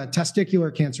 dementia,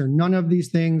 testicular cancer, none of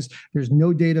these things. There's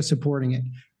no data supporting it.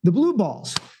 The blue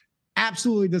balls.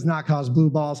 absolutely does not cause blue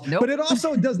balls, but it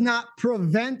also does not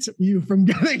prevent you from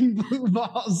getting blue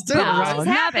balls too, right?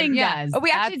 Nothing does.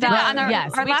 We actually did that on our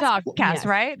last podcast,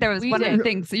 right? There was one of the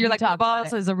things. You're like, blue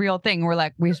balls is a real thing. We're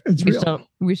like, we still,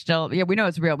 we know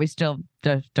it's real. We still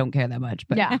just don't care that much.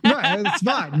 But right, it's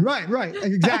fine. Right,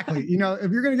 exactly. You know,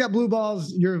 if you're going to get blue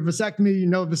balls, your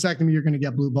vasectomy, you're going to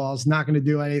get blue balls. Not going to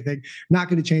do anything. Not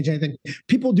going to change anything.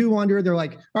 People do wonder. They're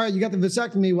like, all right, you got the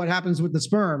vasectomy. What happens with the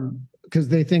sperm? Because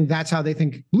they think that's how they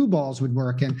think blue balls would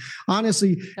work. And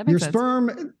honestly, your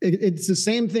sperm, it's the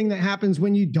same thing that happens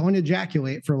when you don't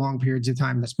ejaculate for long periods of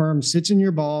time. The sperm sits in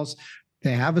your balls.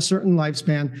 They have a certain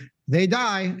lifespan. They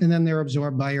die, and then they're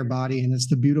absorbed by your body. And it's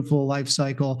the beautiful life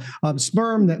cycle of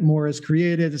sperm that more is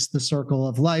created. It's the circle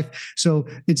of life. So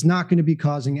it's not going to be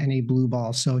causing any blue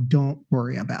balls. So don't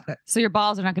worry about it. So your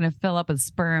balls are not going to fill up with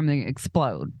sperm and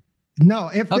explode. No,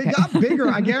 if they got bigger,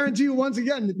 I guarantee you, once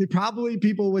again,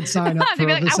 people would sign up for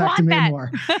a vasectomy more.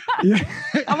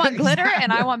 I want glitter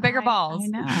and I want bigger balls.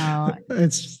 I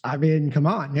know. Come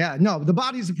on. Yeah, no, the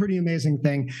body's a pretty amazing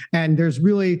thing. And there's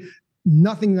really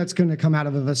nothing that's going to come out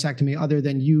of a vasectomy other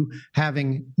than you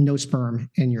having no sperm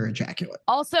in your ejaculate.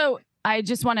 Also, I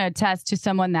just want to attest to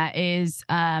someone that is,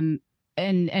 and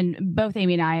both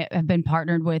Amy and I have been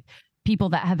partnered with people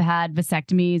that have had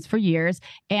vasectomies for years,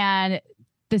 and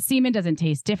the semen doesn't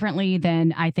taste differently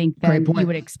than I think than you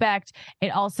would expect.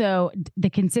 It also, the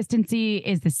consistency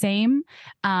is the same.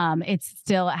 It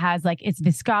still has like its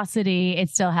viscosity. It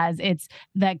still has its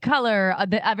the color.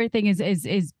 Everything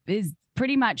is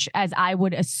pretty much as I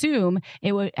would assume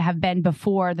it would have been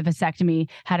before the vasectomy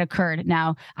had occurred.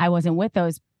 Now, I wasn't with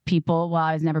those people. Well,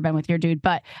 I was never been with your dude,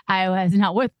 but I was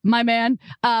not with my man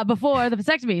before the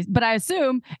vasectomies. But I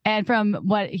assume, and from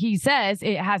what he says,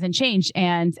 it hasn't changed,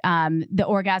 and the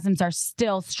orgasms are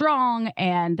still strong,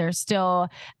 and they're still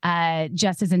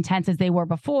just as intense as they were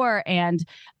before. And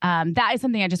that is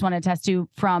something I just want to attest to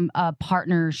from a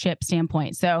partnership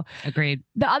standpoint. So, agreed.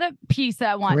 The other piece that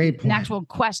I want, an actual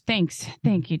question.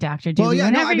 Thank you, Dr. Dubin. Well,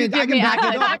 yeah, no, I can back it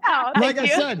up. Like I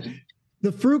said.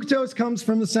 The fructose comes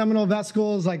from the seminal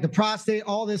vesicles, like the prostate,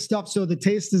 all this stuff. So the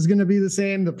taste is going to be the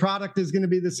same. The product is going to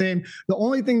be the same. The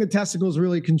only thing the testicles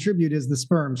really contribute is the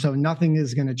sperm. So nothing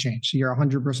is going to change. So you're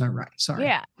 100% right. Sorry.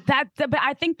 Yeah. But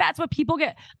I think that's what people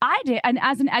get. I did. And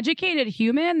as an educated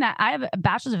human, that I have a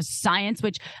bachelor's of science,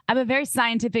 which I'm a very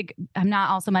scientific, I'm not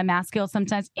also my math skills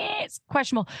sometimes. It's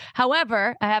questionable.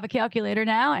 However, I have a calculator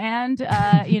now and,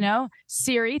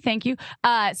 Siri, thank you.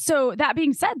 So that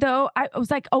being said, though, I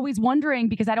was like always wondering,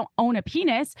 because I don't own a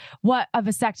penis, what a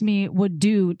vasectomy would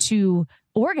do to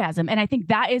orgasm. And I think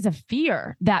that is a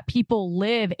fear that people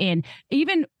live in.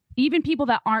 Even people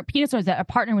that aren't penis owners, that are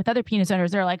partnering with other penis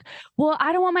owners, they're like, well,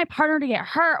 I don't want my partner to get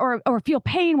hurt or feel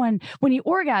pain when he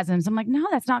orgasms. I'm like, no,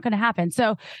 that's not going to happen.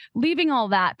 So leaving all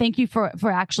that, thank you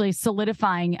for actually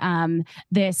solidifying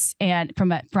this, and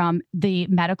from the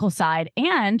medical side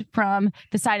and from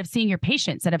the side of seeing your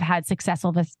patients that have had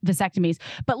successful vasectomies.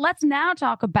 But let's now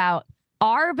talk about,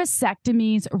 are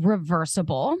vasectomies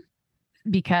reversible?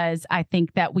 Because I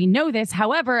think that we know this.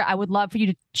 However, I would love for you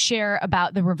to share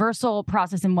about the reversal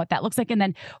process and what that looks like. And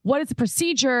then what is the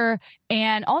procedure,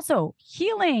 and also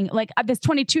healing? Like this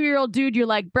 22-year-old dude, you're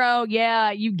like, bro, yeah,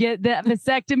 you get that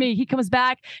vasectomy. He comes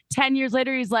back 10 years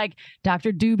later. He's like,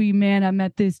 Dr. Dubin, man, I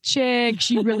met this chick.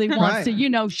 She really wants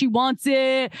to, she wants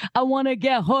it. I want to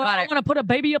get hooked. I want to put a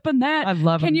baby up in that. I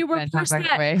love it. Can you reverse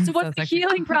that? So what's the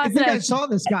healing process? I think I saw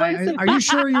this guy. Are you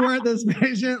sure you weren't this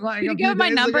patient? Like, you give my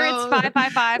number. Ago? It's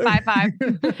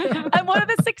 55555. And what are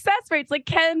the success rates? Like,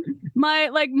 can my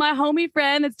homie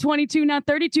friend that's 22, now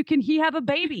 32, can he have a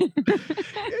baby?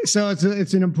 So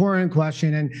it's an important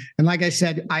question. And like I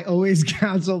said, I always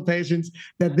counsel patients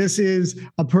that this is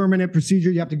a permanent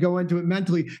procedure. You have to go into it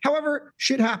mentally. However,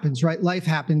 shit happens, right? Life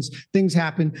happens, things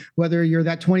happen, whether you're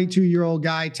that 22-year-old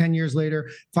guy 10 years later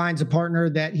finds a partner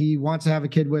that he wants to have a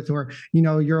kid with, or,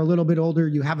 you're a little bit older,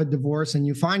 you have a divorce and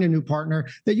you find a new partner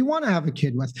that you want to have a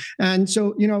kid with. And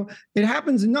so, it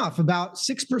happens enough. About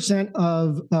 6%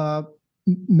 of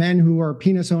men who are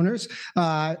penis owners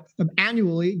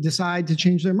annually decide to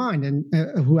change their mind, and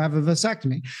who have a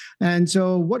vasectomy. And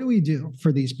so what do we do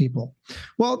for these people?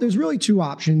 Well, there's really two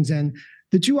options, and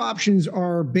the two options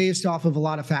are based off of a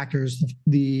lot of factors: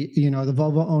 the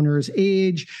vulva owner's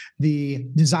age, the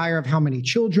desire of how many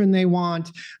children they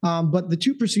want. But the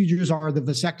two procedures are the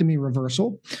vasectomy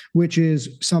reversal, which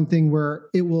is something where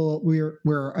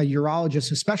where a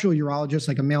urologist, a special urologist,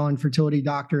 like a male infertility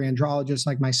doctor, andrologist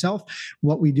like myself,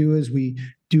 what we do is we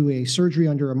do a surgery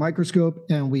under a microscope,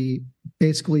 and we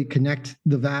basically connect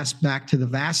the vas back to the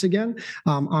vas again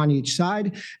on each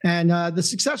side. And the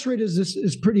success rate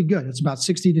is pretty good. It's about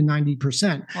 60 to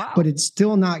 90%, but it's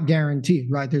still not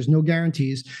guaranteed, right? There's no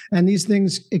guarantees. And these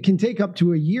things, it can take up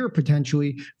to a year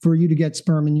potentially for you to get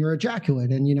sperm in your ejaculate.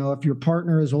 And, if your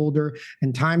partner is older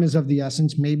and time is of the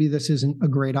essence, maybe this isn't a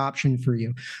great option for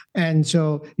you. And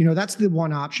so, that's the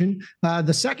one option.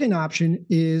 The second option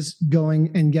is going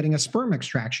and getting a sperm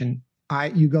extraction.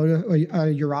 You go to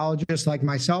a urologist like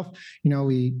myself,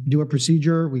 we do a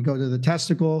procedure, we go to the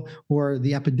testicle or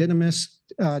the epididymis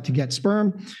to get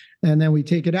sperm, and then we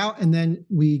take it out and then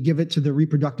we give it to the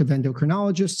reproductive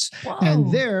endocrinologists. Whoa.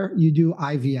 And there you do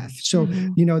IVF. So,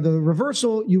 the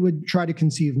reversal, you would try to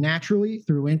conceive naturally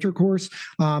through intercourse.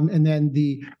 And then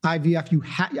the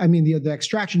IVF, the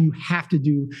extraction you have to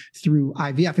do through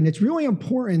IVF. And it's really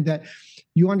important that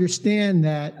you understand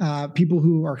that people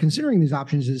who are considering these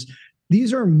options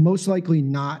these are most likely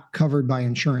not covered by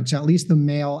insurance, at least the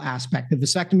male aspect. The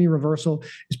vasectomy reversal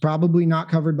is probably not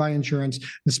covered by insurance.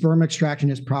 The sperm extraction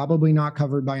is probably not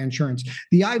covered by insurance.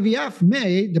 The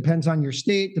IVF depends on your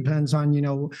state, depends on,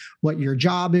 what your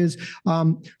job is.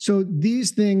 So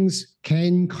these things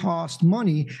can cost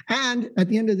money. And at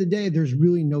the end of the day, there's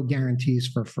really no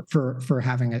guarantees for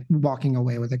walking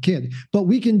away with a kid. But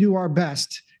we can do our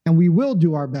best, and we will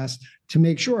do our best to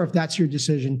make sure, if that's your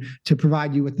decision, to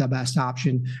provide you with the best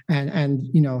option and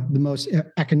the most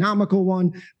economical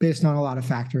one based on a lot of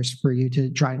factors for you to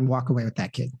try and walk away with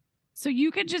that kid. So you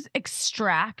could just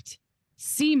extract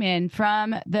semen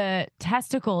from the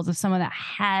testicles of someone that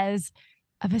has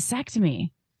a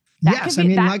vasectomy. Yes,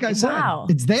 like I said,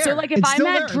 it's there. So if I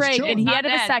met Drake and he had a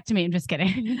vasectomy, I'm just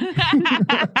kidding.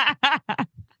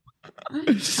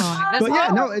 It's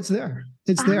there.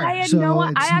 It's there. I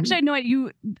actually had no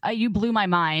idea. You blew my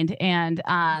mind. And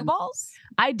balls?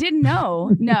 I didn't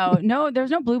know. No,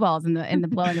 there's no blue balls in the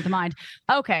blowing of the mind.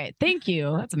 Okay, thank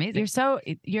you. That's amazing.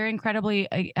 You're incredibly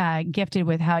gifted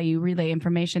with how you relay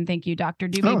information. Thank you, Dr.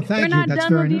 Dubin. Oh, thank you. That's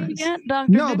very nice.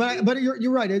 No, but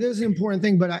you're right. It is an important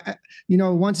thing. But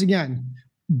once again,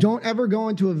 don't ever go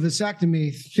into a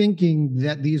vasectomy thinking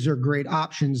that these are great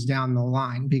options down the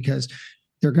line, because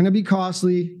they're going to be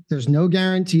costly. There's no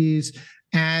guarantees,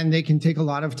 and they can take a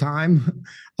lot of time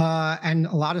and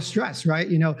a lot of stress, right?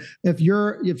 If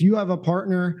you have a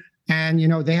partner and,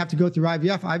 they have to go through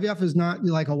IVF is not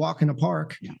like a walk in a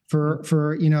park for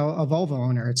a vulva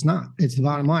owner. It's not. It's the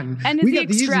bottom line. And we get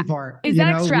the easy part. Is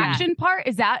that extraction part?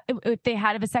 Is that if they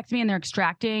had a vasectomy and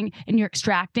you're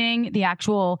extracting the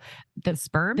actual the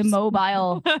sperm, the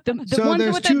mobile, so ones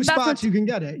there's two spots you can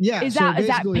get it. Yeah. Is that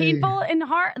painful and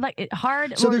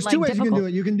hard? So there's two ways you can do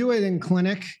it. You can do it in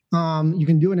clinic. You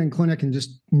can do it in clinic and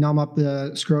just numb up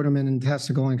the scrotum and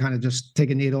testicle and kind of just take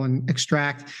a needle and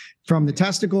extract from the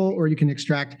testicle, or you can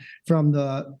extract from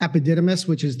the epididymis,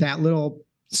 which is that little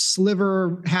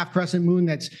sliver half crescent moon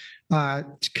that's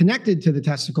connected to the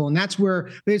testicle. And that's where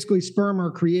basically sperm are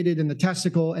created in the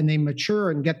testicle, and they mature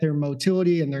and get their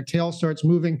motility, and their tail starts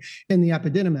moving in the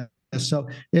epididymis. So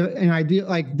an idea,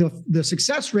 like the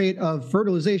success rate of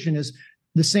fertilization is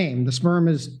the same. The sperm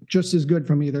is just as good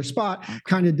from either spot.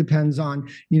 Kind of depends on,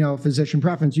 physician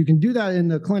preference. You can do that in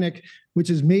the clinic, which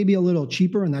is maybe a little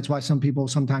cheaper, and that's why some people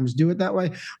sometimes do it that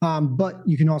way. But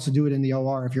you can also do it in the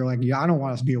OR if you're like, I don't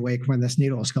want to be awake when this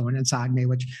needle is going inside me,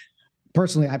 which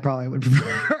personally I probably would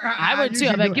prefer. I would too.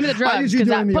 I'd be like, give me the drug because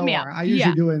that put me out. I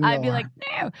usually do it in the OR. I'd be like,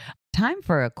 no. Time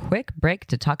for a quick break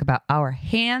to talk about our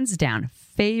hands down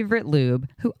favorite lube,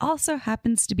 who also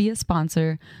happens to be a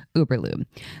sponsor, Uberlube.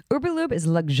 Uberlube is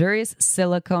a luxurious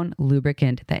silicone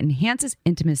lubricant that enhances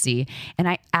intimacy, and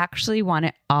I actually want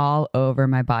it all over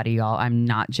my body, y'all. I'm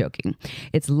not joking.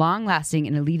 It's long lasting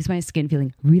and it leaves my skin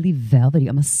feeling really velvety,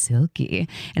 almost silky,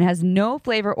 and it has no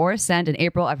flavor or scent. In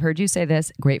April, I've heard you say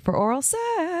this, great for oral sex.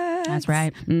 That's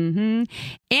right. Mm-hmm.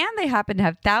 And they happen to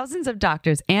have thousands of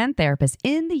doctors and therapists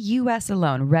in the U.S.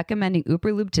 alone recommending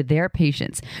Uberlube to their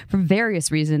patients for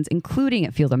various reasons, including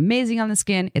it feels amazing on the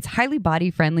skin, it's highly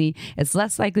body friendly, it's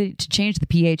less likely to change the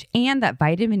pH, and that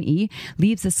vitamin E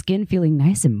leaves the skin feeling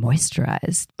nice and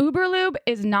moisturized. Uberlube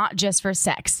is not just for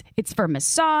sex. It's for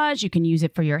massage. You can use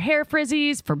it for your hair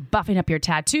frizzies, for buffing up your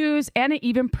tattoos, and it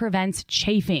even prevents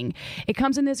chafing. It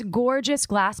comes in this gorgeous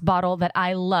glass bottle that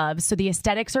I love, so the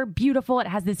aesthetics are beautiful. It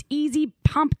has this easy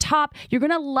pump top. You're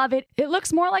going to love it. It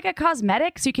looks more like a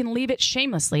cosmetic, so you can leave it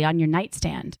shamelessly on your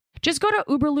nightstand. Just go to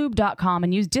uberlube.com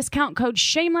and use discount code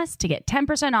SHAMELESS to get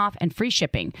 10% off and free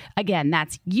shipping. Again,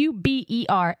 that's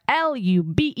uberlube.com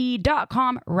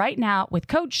right now with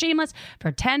code SHAMELESS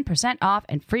for 10% off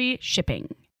and free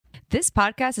shipping. This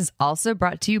podcast is also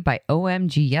brought to you by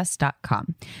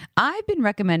OMGYes.com. I've been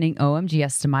recommending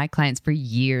OMGYes to my clients for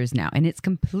years now, and it's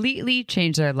completely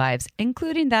changed their lives,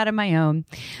 including that of my own.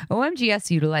 OMGYes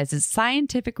utilizes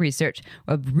scientific research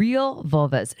of real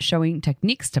vulvas showing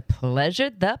techniques to pleasure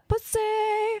the pussy.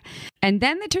 And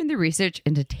then they turn the research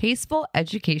into tasteful,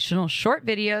 educational short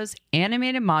videos,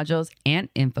 animated modules, and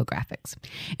infographics.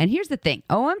 And here's the thing,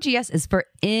 OMGYes is for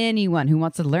anyone who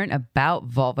wants to learn about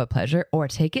vulva pleasure or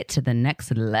take it to the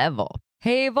next level.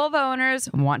 Hey, vulva owners,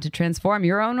 want to transform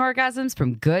your own orgasms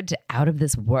from good to out of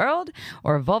this world?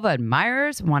 Or vulva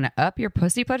admirers want to up your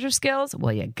pussy pleasure skills?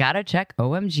 Well, you gotta check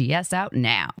OMGYes out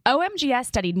now. OMGYes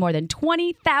studied more than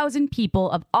 20,000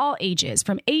 people of all ages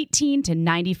from 18 to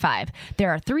 95.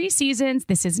 There are 3 seasons.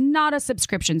 This is not a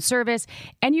subscription service,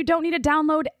 and you don't need to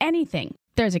download anything.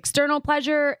 There's external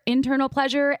pleasure, internal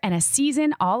pleasure, and a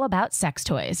season all about sex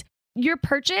toys. Your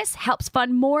purchase helps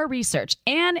fund more research,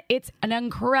 and it's an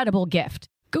incredible gift.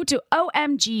 Go to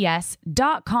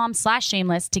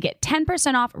omgyes.com/shameless to get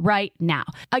 10% off right now.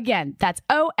 Again, that's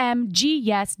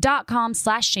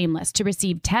omgyes.com/shameless to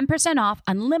receive 10% off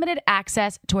unlimited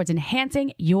access towards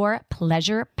enhancing your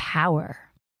pleasure power.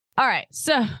 All right.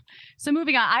 So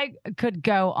moving on, I could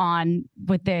go on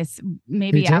with this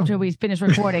maybe after we finish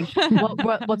recording.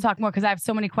 we'll talk more because I have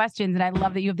so many questions and I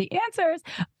love that you have the answers.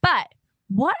 But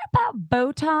what about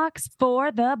Botox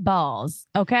for the balls?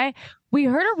 Okay. We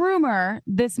heard a rumor.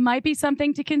 This might be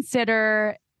something to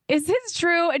consider. Is this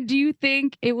true? And do you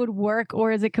think it would work,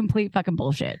 or is it complete fucking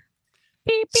bullshit?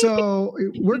 Beep, beep, so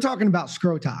we're talking about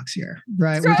Scrotox here,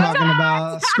 right? We're talking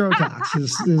about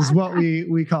Scrotox is what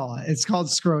we call it. It's called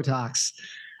Scrotox.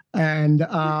 And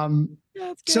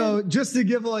so just to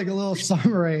give like a little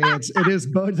summary, it is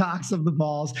Botox of the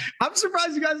balls. I'm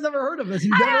surprised you guys never heard of this.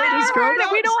 You've never heard of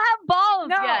Scrotox? We don't have balls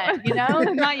yet, you know?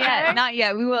 Not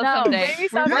yet. We will someday. Maybe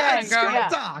someday. Yeah, it's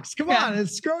Scrotox. Come on,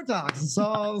 it's Scrotox. It's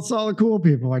all the cool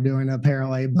people are doing it,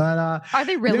 apparently. But are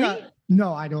they really? Yeah.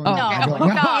 No, I don't know.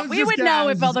 No, we would know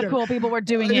if all the cool people were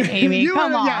doing it, Amy.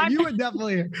 Come on. Yeah, you would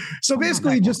definitely. So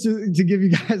basically, just to give you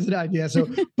guys an idea. So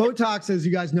Botox, as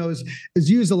you guys know, is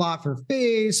used a lot for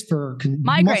face, for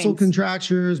muscle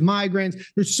contractures, migraines.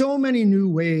 There's so many new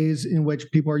ways in which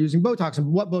people are using Botox. And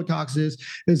what Botox is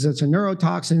it's a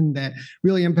neurotoxin that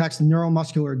really impacts the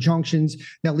neuromuscular junctions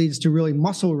that leads to really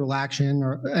muscle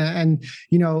relaxation.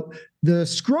 The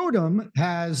scrotum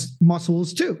has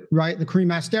muscles too, right? The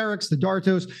cremasterix, the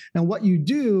dartos. And what you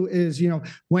do is,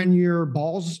 when you're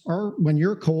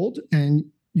cold and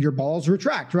your balls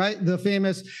retract, right? The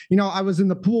famous, I was in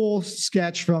the pool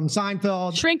sketch from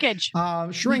Seinfeld. Shrinkage,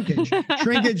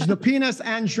 the penis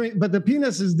and shrink, but the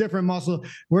penis is different muscle.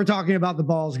 We're talking about the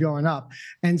balls going up.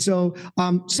 And so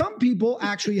some people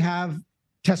actually have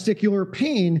testicular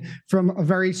pain from a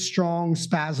very strong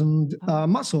spasmed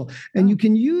muscle. And you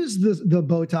can use the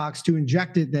Botox to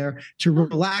inject it there to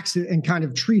relax it and kind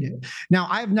of treat it. Now,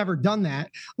 I've never done that,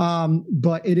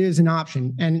 but it is an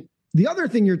option. And the other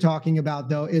thing you're talking about,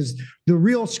 though, is the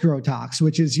real Scrotox,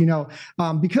 which is,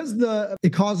 because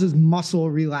it causes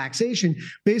muscle relaxation.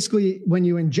 Basically, when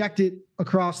you inject it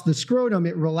across the scrotum,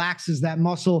 it relaxes that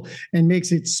muscle and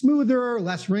makes it smoother,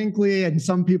 less wrinkly. And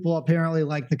some people apparently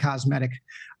like the cosmetic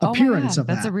appearance of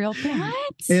that. That's a real thing.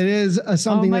 What? It is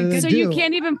something that they So do. you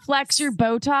can't even flex your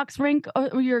Botox wrinkle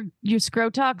or your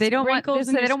Scrotox. They don't want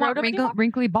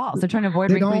wrinkly balls. They're trying to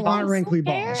avoid wrinkly balls. They don't want wrinkly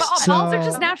balls. But balls are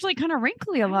just naturally kind of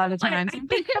wrinkly a lot of times.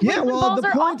 Yeah, well, balls the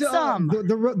are point awesome.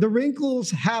 The wrinkles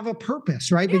have a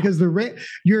purpose, right? Because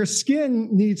your skin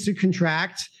needs to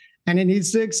contract and it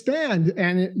needs to expand,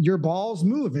 and your balls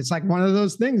move. It's like one of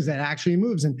those things that actually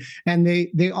moves. And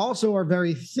they also are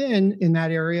very thin in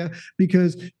that area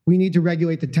because we need to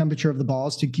regulate the temperature of the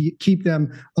balls to keep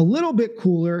them a little bit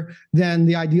cooler than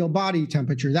the ideal body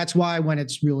temperature. That's why when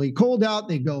it's really cold out,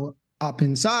 they go up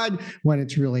inside. When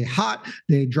it's really hot,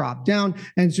 they drop down.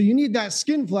 And so you need that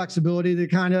skin flexibility to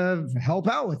kind of help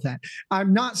out with that.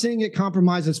 I'm not saying it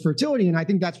compromises fertility. And I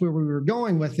think that's where we were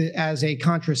going with it as a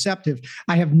contraceptive.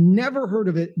 I have never heard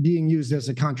of it being used as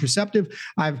a contraceptive.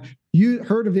 I've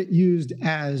heard of it used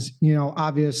as,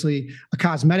 obviously a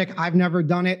cosmetic. I've never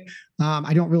done it.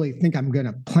 I don't really think I'm going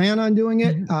to plan on doing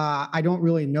it. I don't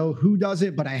really know who does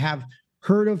it, but I have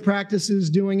heard of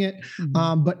practices doing it.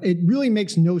 But it really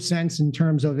makes no sense in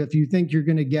terms of if you think you're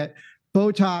going to get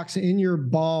Botox in your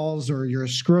balls or your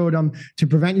scrotum to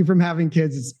prevent you from having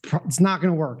kids, it's not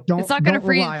going to work. It's not going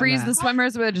to freeze the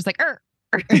swimmers with just like,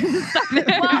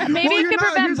 Well, maybe it could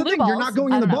prevent blue balls. You're not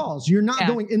going in the balls. You're not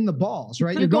going in the balls,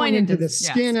 right? You're going into the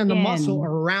skin and the muscle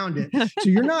around it. So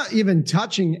you're not even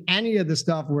touching any of the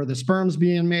stuff where the sperm's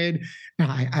being made.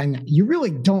 And you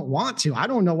really don't want to. I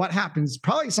don't know what happens.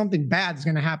 Probably something bad is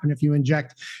going to happen if you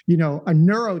inject, a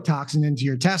neurotoxin into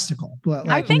your testicle. But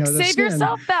I think save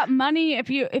yourself that money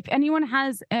if anyone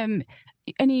has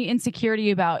any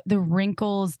insecurity about the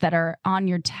wrinkles that are on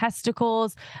your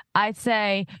testicles. I'd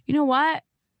say, you know what?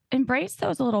 Embrace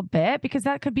those a little bit, because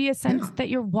that could be a sense that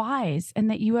you're wise and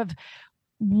that you have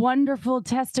wonderful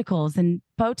testicles, and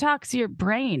Botox your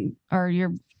brain or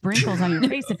your wrinkles on your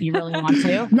face if you really want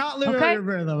to. Not literally your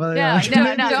brain, though. No,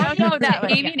 don't know that.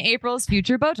 Amy and April's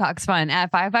future Botox fund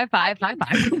at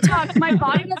 55555. Botox. My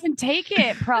body doesn't take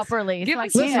it properly. So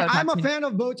Listen, I'm a fan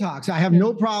of Botox. I have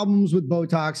no problems with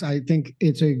Botox. I think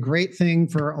it's a great thing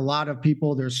for a lot of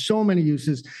people. There's so many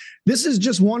uses. This is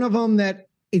just one of them that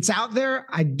it's out there.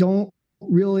 I don't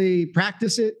really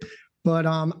practice it. But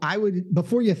I would,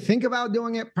 before you think about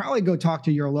doing it, probably go talk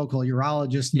to your local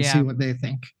urologist and see what they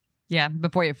think. Yeah,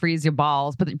 before you freeze your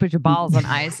balls, put your balls on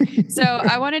ice. So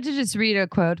I wanted to just read a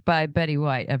quote by Betty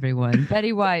White, everyone.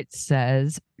 Betty White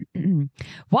says,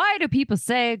 "Why do people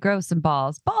say grow some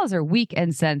balls? Balls are weak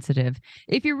and sensitive.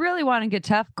 If you really want to get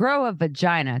tough, grow a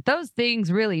vagina. Those things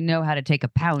really know how to take a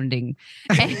pounding."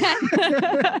 And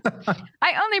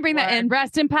I only bring that in.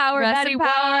 Rest in power, Betty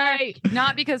White.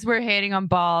 Not because we're hating on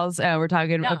balls. We're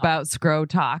talking about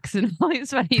scrotox and all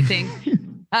these funny things.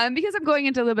 Because I'm going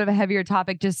into a little bit of a heavier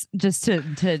topic, just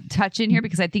to touch in here,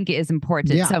 because I think it is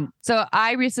important. Yeah. So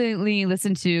I recently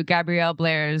listened to Gabrielle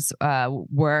Blair's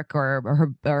work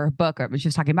or her book, or she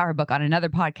was talking about her book on another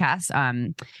podcast.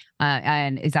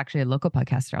 And it's actually a local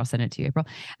podcaster. I'll send it to you, April.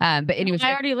 But anyways,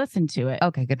 I already listened to it.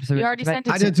 Okay, good. So you already sent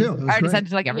it. I did too. I already sent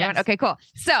it to everyone. Yes. Okay, cool.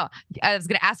 So I was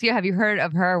going to ask you, have you heard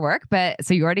of her work? But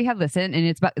so you already have listened, and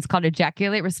it's called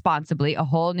Ejaculate Responsibly: A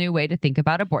Whole New Way to Think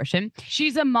About Abortion.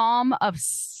 She's a mom of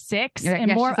 6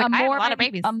 and a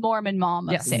Mormon mom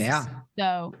of 6. Yeah.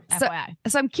 So FYI.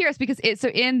 So I'm curious because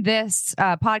in this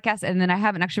podcast, and then I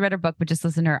haven't actually read her book, but just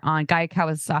listened to her on Guy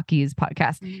Kawasaki's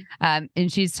podcast.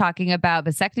 And she's talking about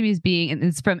vasectomies being, and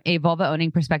it's from a vulva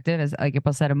owning perspective, as like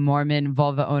April said, a Mormon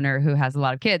vulva owner who has a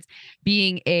lot of kids,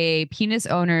 being a penis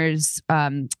owner's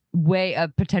way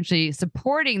of potentially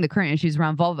supporting the current issues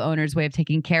around vulva owners' way of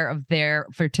taking care of their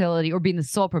fertility, or being the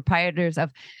sole proprietors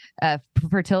of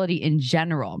fertility in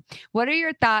general. What are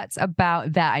your thoughts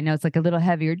about that? I know it's like a little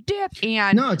heavier dip,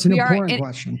 and no, it's an important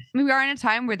question. We are in a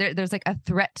time where there's like a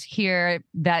threat here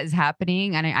that is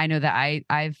happening, and I know that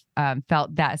I've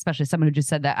felt that, especially someone who just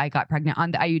said that I got pregnant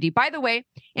on the IUD. By the way,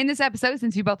 in this episode,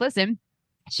 since you both listen,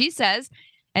 she says,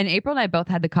 and April and I both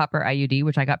had the copper IUD,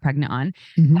 which I got pregnant on.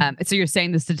 So you're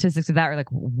saying the statistics of that are like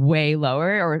way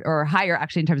lower or higher,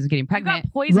 actually, in terms of getting pregnant. You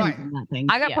got poisoned from that thing.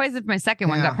 I got poisoned from my second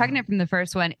one, got pregnant from the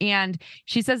first one. And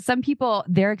she says some people,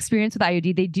 their experience with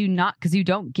IUD, they do not, because you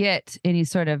don't get any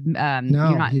sort of,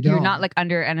 you're not like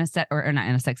under anesthetic, or not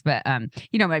anesthetics, but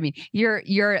you know what I mean?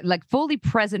 You're like fully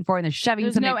present for, and they're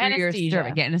shoving something through your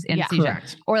cervix, anesthesia,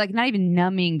 or like not even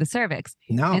numbing the cervix.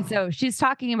 No. And so she's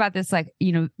talking about this, like,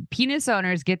 penis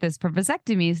owners get this for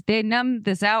vasectomies, they numb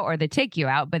this out or they take you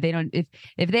out, but they don't,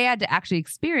 if they had to actually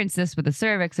experience this with the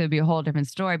cervix, it would be a whole different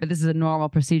story. But this is a normal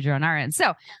procedure on our end.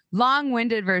 So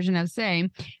long-winded version of saying,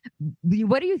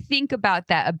 what do you think about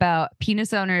that, about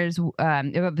penis owners,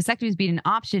 about vasectomies being an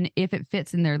option if it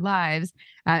fits in their lives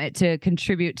to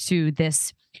contribute to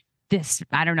this,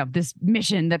 I don't know, this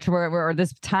mission that we're, or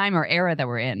this time or era that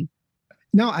we're in?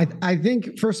 No, I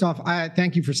think, first off, I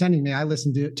thank you for sending me. I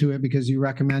listened to it because you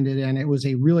recommended it, and it was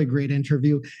a really great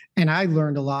interview, and I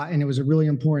learned a lot, and it was a really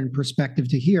important perspective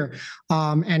to hear.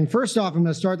 And first off, I'm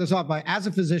going to start this off by, as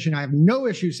a physician, I have no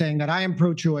issue saying that I am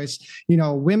pro-choice.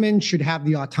 Women should have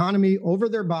the autonomy over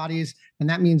their bodies, and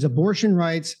that means abortion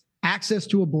rights, access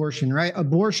to abortion, right?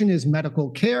 Abortion is medical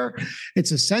care.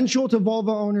 It's essential to vulva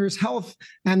owners' health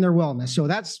and their wellness. So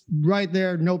that's right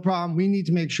there, no problem. We need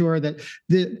to make sure that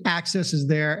the access is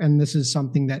there, and this is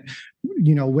something that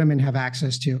women have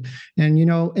access to. And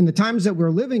in the times that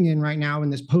we're living in right now, in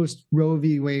this post Roe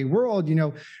v. Wade world,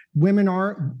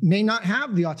 women may not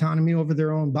have the autonomy over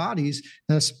their own bodies,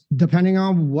 depending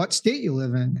on what state you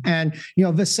live in. And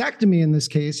vasectomy in this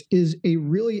case is a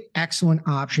really excellent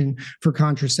option for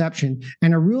contraception,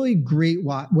 and a really great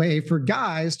way for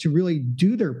guys to really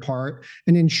do their part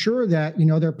and ensure that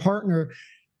their partner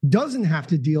doesn't have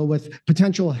to deal with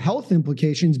potential health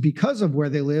implications because of where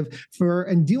they live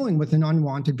and dealing with an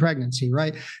unwanted pregnancy,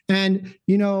 right? And,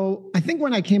 I think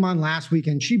when I came on last week,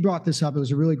 and she brought this up, it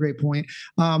was a really great point.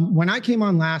 When I came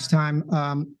on last time,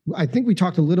 I think we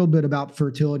talked a little bit about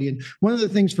fertility. And one of the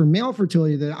things for male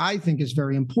fertility that I think is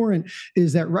very important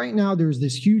is that right now there's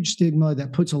this huge stigma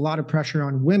that puts a lot of pressure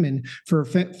on women for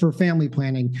family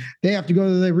planning. They have to go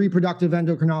to the reproductive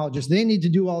endocrinologist. They need to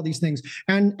do all these things.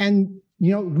 And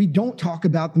we don't talk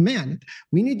about the men.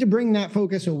 We need to bring that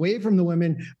focus away from the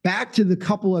women back to the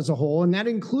couple as a whole. And that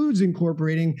includes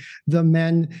incorporating the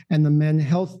men and the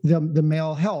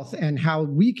male health, and how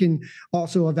we can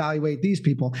also evaluate these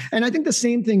people. And I think the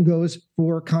same thing goes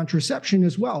for contraception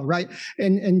as well, right?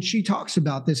 And she talks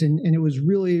about this, and it was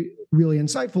really, really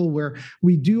insightful, where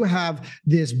we do have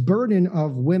this burden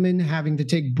of women having to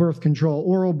take birth control,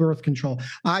 oral birth control,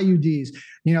 IUDs.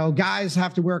 Guys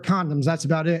have to wear condoms. That's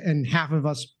about it. And half of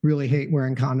us really hate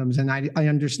wearing condoms. And I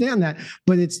understand that,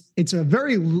 but it's a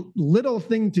very little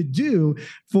thing to do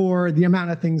for the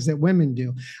amount of things that women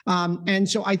do. And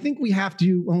so I think we have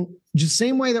to, just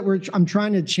same way that I'm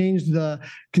trying to change the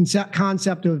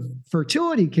concept of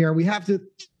fertility care, we have to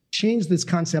change this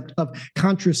concept of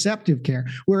contraceptive care,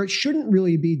 where it shouldn't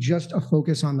really be just a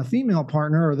focus on the female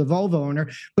partner or the vulva owner,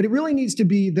 but it really needs to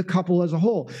be the couple as a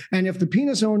whole. And if the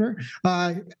penis owner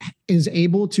is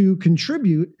able to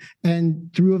contribute and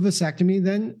through a vasectomy,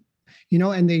 then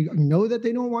and they know that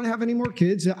they don't want to have any more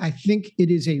kids, I think it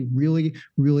is a really,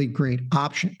 really great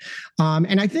option.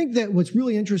 And I think that what's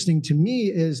really interesting to me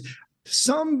is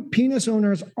some penis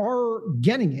owners are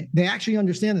getting it. They actually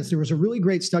understand this. There was a really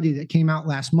great study that came out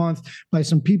last month by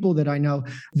some people that I know,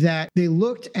 that they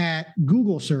looked at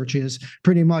Google searches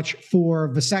pretty much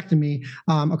for vasectomy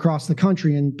across the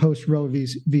country in post Roe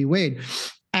v. Wade.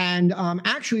 And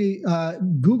actually,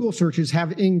 Google searches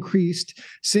have increased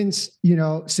since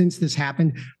this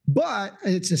happened, but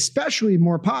it's especially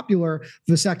more popular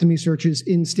vasectomy searches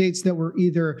in states that were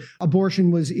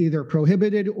abortion was either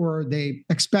prohibited or they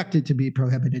expected to be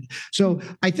prohibited. So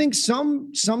I think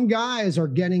some guys are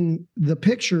getting the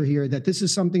picture here that this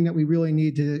is something that we really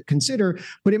need to consider,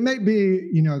 but it may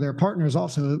be, their partners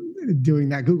also doing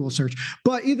that Google search.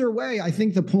 But either way, I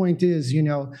think the point is,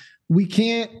 we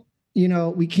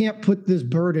can't put this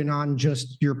burden on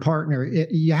just your partner.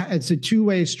 It's a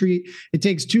two-way street. It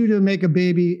takes two to make a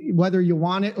baby, whether you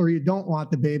want it or you don't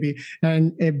want the baby.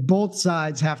 And both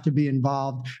sides have to be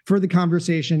involved for the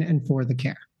conversation and for the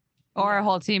care. Or a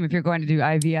whole team if you're going to do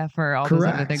IVF or all those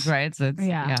other things, right? So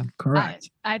yeah. Correct.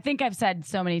 I think I've said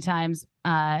so many times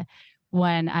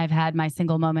when I've had my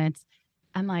single moments,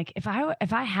 I'm like, if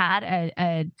I had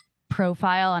a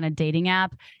profile on a dating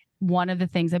app, one of the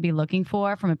things I'd be looking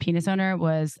for from a penis owner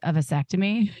was a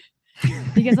vasectomy,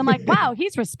 because I'm like, wow,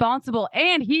 he's responsible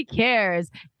and he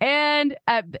cares. And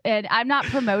I'm not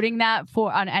promoting that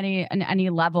on any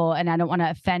level. And I don't want to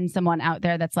offend someone out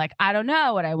there that's like, I don't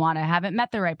know what I want. I haven't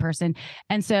met the right person.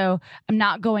 And so I'm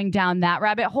not going down that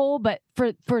rabbit hole. But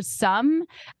for some,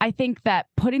 I think that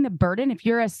putting the burden, if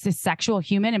you're a sexual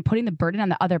human, and putting the burden on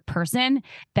the other person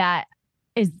that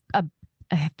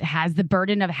has the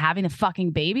burden of having the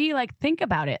fucking baby, like, think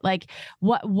about it. Like,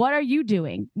 what are you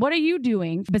doing? What are you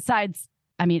doing besides,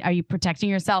 are you protecting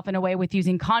yourself in a way with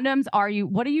using condoms?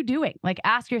 What are you doing? Like,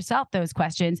 ask yourself those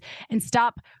questions and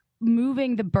stop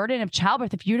moving the burden of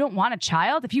childbirth. If you don't want a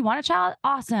child,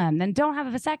 awesome. Then don't have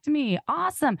a vasectomy.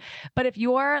 Awesome. But if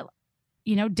you're,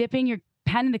 dipping your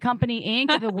pen in the company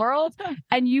ink of the world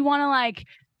and you want to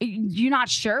you're not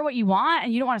sure what you want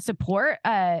and you don't want to support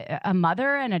a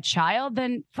mother and a child,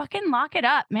 then fucking lock it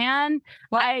up, man.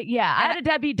 Well, I had a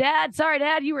deadbeat dad. Sorry,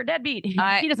 Dad, you were deadbeat.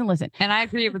 He doesn't listen. And I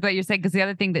agree with what you're saying, because the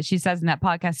other thing that she says in that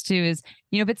podcast too is,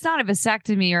 if it's not a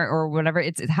vasectomy or whatever,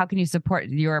 it's how can you support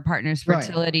your partner's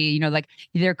fertility? Right. Like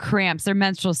their cramps, their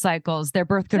menstrual cycles, their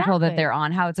birth control that they're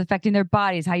on, how it's affecting their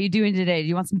bodies. How you doing today? Do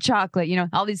you want some chocolate?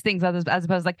 All these things as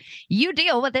opposed to you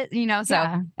deal with it, So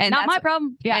and not my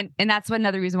problem. Yeah. And that's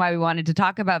another reason why we wanted to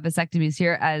talk about vasectomies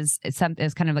here as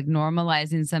kind of like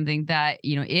normalizing something that,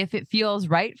 if it feels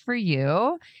right for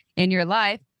you in your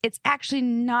life, it's actually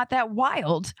not that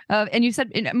wild. And you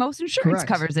said most insurance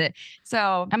covers it.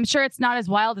 So I'm sure it's not as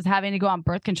wild as having to go on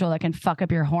birth control that can fuck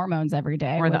up your hormones every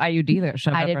day. Or the IUD that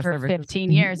showed up. I did for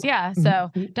 15 years. Yeah. So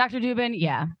Dr. Dubin,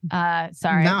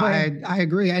 sorry. No, I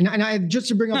agree. And I just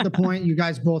to bring up the point, you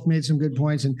guys both made some good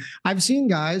points. And I've seen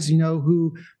guys,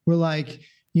 who were like,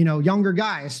 younger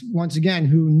guys, once again,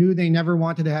 who knew they never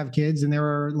wanted to have kids, and they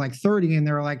were like 30 and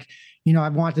they were like,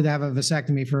 I've wanted to have a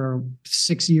vasectomy for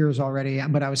 6 years already,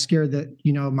 but I was scared that,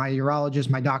 my urologist,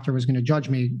 my doctor was going to judge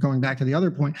me. Going back to the other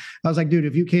point, I was like, dude,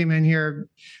 if you came in here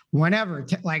whenever,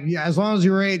 as long as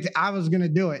you were 8, I was going to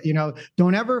do it.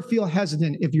 Don't ever feel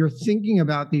hesitant. If you're thinking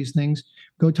about these things,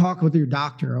 go talk with your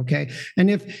doctor. Okay. And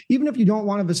even if you don't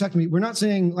want a vasectomy, we're not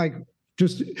saying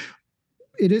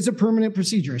it is a permanent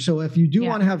procedure. So if you do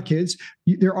want to have kids,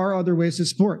 there are other ways to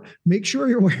support. Make sure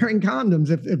you're wearing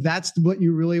condoms if that's what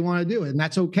you really want to do. And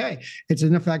that's okay. It's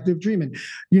an effective treatment.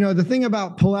 The thing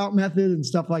about pull-out method and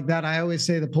stuff like that, I always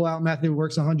say the pull-out method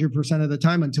works 100% of the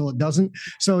time until it doesn't.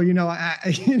 So,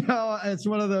 it's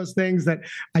one of those things that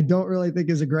I don't really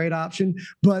think is a great option.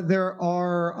 But there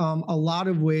are a lot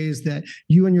of ways that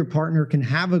you and your partner can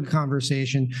have a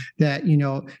conversation that,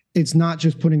 it's not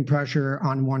just putting pressure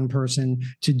on one person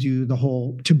to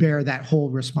bear that whole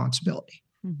responsibility.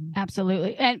 Mm-hmm.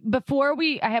 Absolutely. And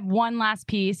I have one last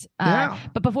piece,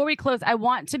 but before we close, I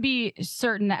want to be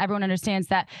certain that everyone understands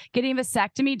that getting a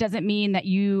vasectomy doesn't mean that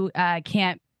you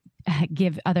can't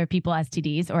give other people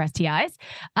STDs or STIs.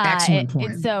 Excellent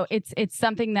point. So it's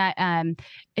something that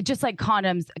it's just like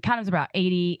condoms are about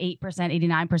 88%,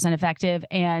 89% effective.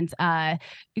 And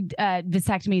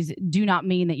vasectomies do not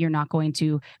mean that you're not going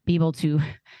to be able to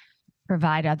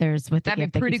provide others with the gift.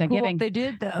 That'd be pretty cool giving. if they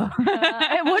did, though.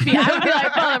 It would be. I would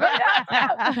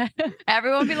be like,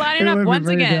 everyone would be lining up once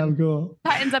again. Cool.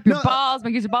 Tightens up your balls,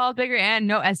 makes your balls bigger, and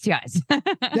no STIs.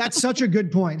 That's such a good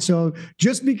point. So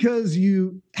just because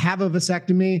you have a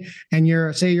vasectomy and you're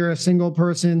a single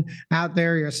person out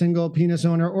there, you're a single penis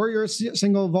owner, or you're a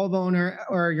single vulva owner,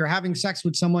 or you're having sex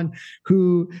with someone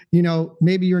who,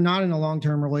 maybe you're not in a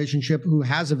long-term relationship who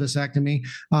has a vasectomy,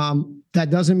 that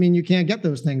doesn't mean you can't get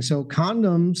those things. So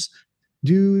condoms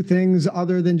do things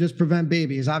other than just prevent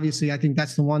babies. Obviously, I think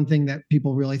that's the one thing that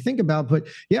people really think about, but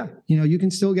you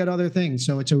can still get other things.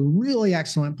 So it's a really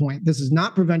excellent point. This is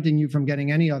not preventing you from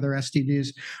getting any other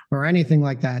STDs or anything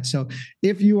like that. So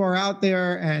if you are out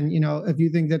there and, if you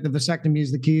think that the vasectomy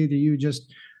is the key to you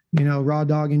just, raw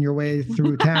dogging your way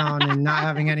through town and not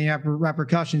having any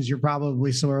repercussions, you're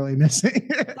probably sorely missing.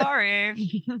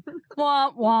 Sorry.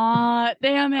 Wah,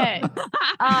 damn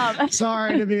it.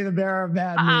 Sorry to be the bearer of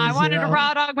bad news. I wanted to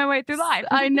raw dog my way through life.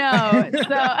 I know.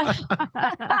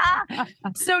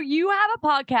 So you have a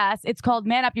podcast. It's called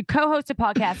Man Up. You co-host a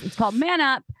podcast. It's called Man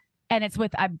Up. And it's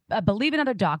with, I believe,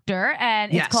 another doctor.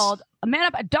 And it's called Man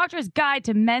Up, a doctor's guide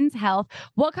to men's health.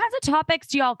 What kinds of topics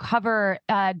do y'all cover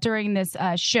during this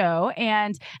show?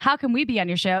 And how can we be on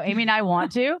your show? Amy and I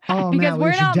want to. Because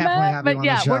we're not men, but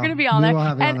we're going to be on there.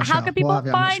 And how can people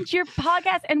find your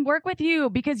podcast and work with you?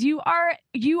 Because you are,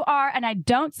 and I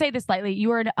don't say this lightly,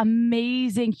 you are an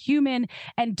amazing human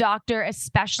and doctor,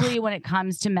 especially when it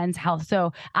comes to men's health.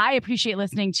 So I appreciate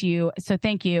listening to you. So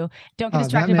thank you. Don't get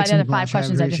distracted by the other 5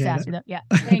 questions I just asked you. Yeah.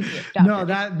 Thank you, doctor. No,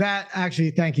 that actually,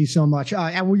 thank you so much.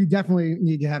 And we definitely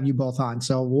need to have you both on.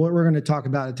 So we're going to talk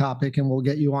about a topic and we'll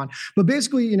get you on. But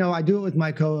basically, I do it with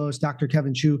my co-host, Dr.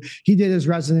 Kevin Chu. He did his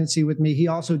residency with me. He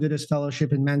also did his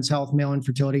fellowship in men's health, male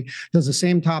infertility, does the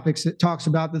same topics, talks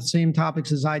about the same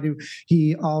topics as I do.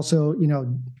 He also,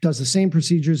 does the same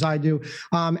procedures I do.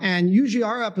 And usually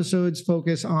our episodes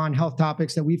focus on health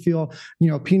topics that we feel,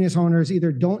 penis owners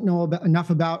either don't know enough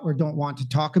about or don't want to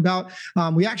talk about.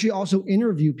 We actually also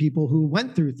interview people who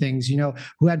went through things,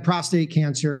 who had prostate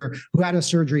cancer, who had a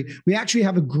surgery. We actually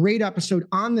have a great episode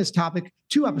on this topic,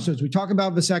 2 episodes. We talk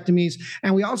about vasectomies,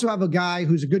 and we also have a guy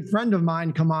who's a good friend of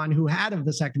mine come on who had a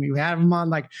vasectomy. We have him on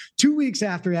like 2 weeks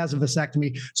after he has a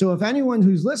vasectomy. So if anyone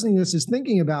who's listening to this is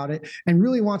thinking about it and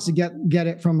really wants to get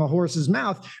it from a horse's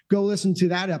mouth, go listen to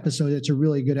that episode. It's a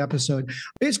really good episode.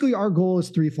 Basically, our goal is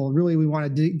threefold. Really, we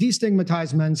want to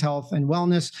destigmatize men's health and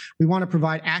wellness. We want to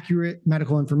provide accurate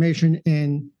medical information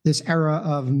in this era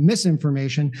of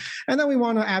misinformation. And then we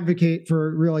want to advocate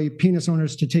for really penis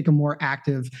owners to take a more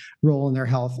active role in their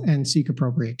health and seek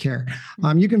appropriate care.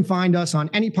 You can find us on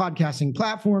any podcasting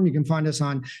platform. You can find us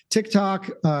on TikTok,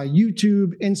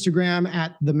 YouTube, Instagram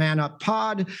at The Man Up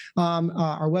Pod.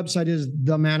 Our website is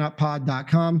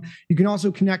themanuppod.com. You can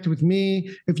also connect with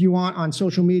me if you want on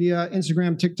social media.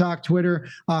 Instagram, TikTok, Twitter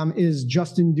is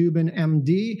Justin Dubin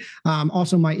MD.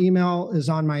 Also, my email is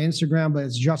on my Instagram, but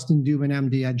it's Justin Dubin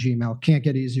MD @gmail. Can't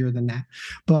get easier than that.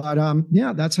 But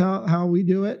yeah, that's how we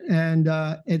do it. And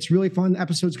it's really fun.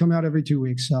 Episodes come out every 2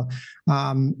 weeks. So,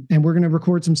 and we're going to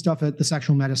record some stuff at the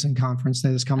Sexual Medicine Conference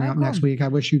that is coming up next week. I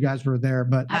wish you guys were there,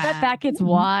 but I bet that gets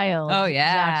wild. Oh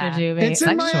yeah, Dr. Dubin. it's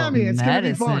in Miami. It's going to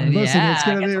be fun. Listen, it's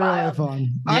going to be really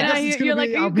fun. I guess it's going to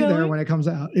be. I'll be there when it comes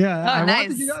out. Yeah, nice.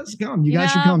 Want you guys to come. You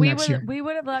guys should come next year. We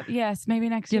would have loved. Yes, maybe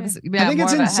next year. I think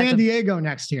it's in San Diego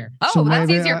next year. Oh, so that's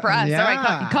maybe, easier for us. Yeah. All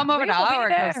right, come over to our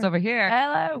coast over here.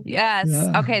 Hello. Yes.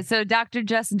 Yeah. Okay. So Dr.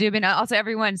 Justin Dubin, also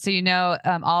everyone, so you know,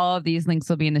 all of these links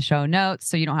will be in the show notes.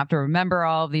 So you don't have to remember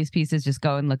all of these pieces. Just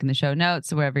go and look in the show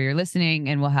notes wherever you're listening,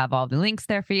 and we'll have all the links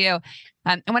there for you.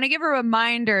 I want to give a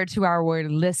reminder to our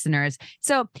listeners.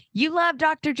 So you love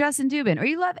Dr. Justin Dubin, or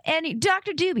you love any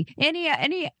Dr. Doobie,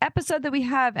 any episode that we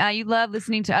have, you love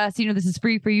listening to us. You know, this is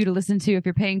free for you to listen to if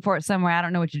you're paying for it somewhere. I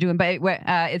don't know what you're doing, but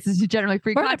it's generally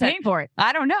free We're content. paying for it.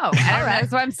 I don't know.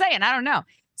 That's what I'm saying. I don't know.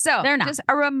 So They're not. Just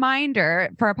a reminder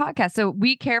for our podcast. So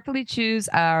we carefully choose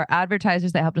our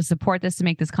advertisers that help to support this to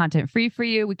make this content free for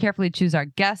you. We carefully choose our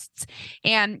guests.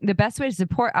 And the best way to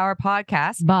support our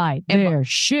podcast Buy their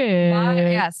shit.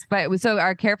 yes. But so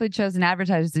our carefully chosen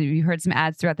advertisers, you heard some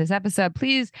ads throughout this episode.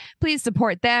 Please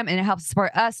support them, and it helps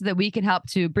support us so that we can help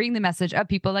to bring the message of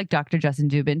people like Dr. Justin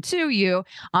Dubin to you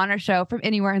on our show from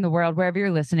anywhere in the world, wherever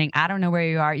you're listening. I don't know where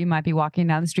you are. You might be walking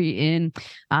down the street in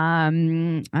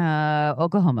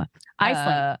Oklahoma.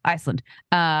 Iceland.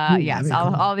 Yes,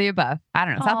 all the above. I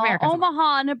don't know. South America.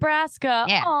 Omaha, Nebraska.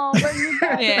 Yeah. Oh, bring me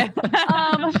back.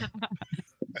 Yeah.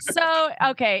 So,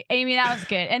 okay, Amy, that was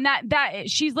good. And that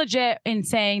she's legit in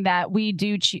saying that we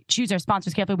do choose our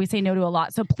sponsors carefully. We say no to a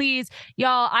lot. So please,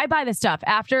 y'all, I buy this stuff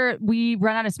after we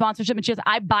run out of sponsorship and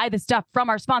I buy the stuff from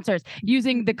our sponsors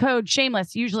using the code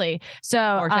shameless usually.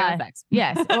 So, or shameless sex.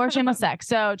 Yes, or shameless sex.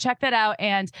 So check that out.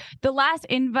 And the last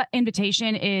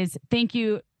invitation is thank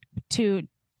you to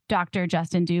Dr.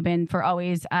 Justin Dubin for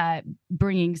always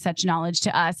bringing such knowledge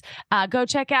to us. Go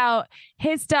check out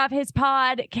his stuff, his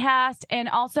podcast, and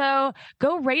also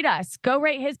go rate us. Go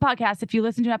rate his podcast if you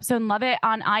listen to an episode and love it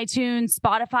on iTunes,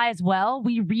 Spotify as well.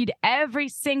 We read every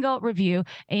single review.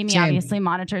 Amy obviously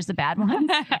monitors the bad ones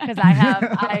because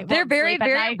they're very,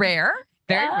 very rare.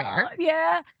 Very rare.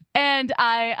 Yeah. And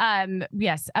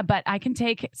yes, but I can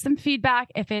take some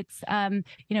feedback if it's, done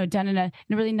in a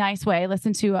really nice way.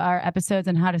 Listen to our episodes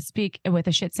on how to speak with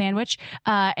a shit sandwich,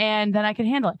 and then I can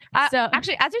handle it. So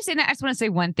actually, as you're saying that, I just want to say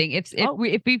one thing. If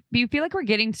you feel like we're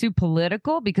getting too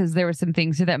political, because there were some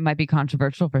things here that might be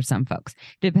controversial for some folks,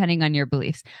 depending on your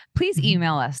beliefs, please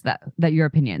email us that your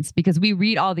opinions, because we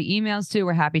read all the emails too.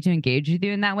 We're happy to engage with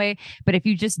you in that way. But if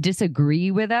you just disagree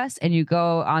with us and you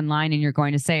go online and you're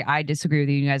going to say, I disagree with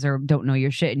you guys, or don't know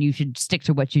your shit, and you should stick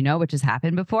to what you know, which has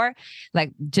happened before.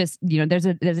 Like, just, there's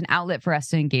an outlet for us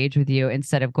to engage with you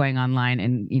instead of going online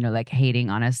and, like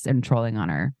hating on us and trolling on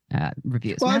our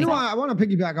reviews. Well, I want to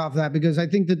piggyback off that, because I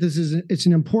think that it's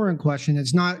an important question.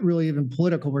 It's not really even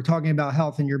political. We're talking about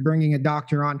health, and you're bringing a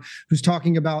doctor on who's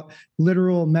talking about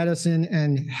literal medicine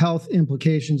and health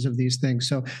implications of these things.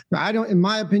 So in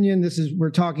my opinion,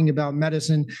 we're talking about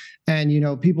medicine,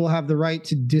 and, people have the right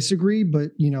to disagree,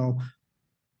 but,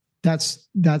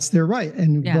 that's their right.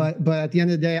 And but at the end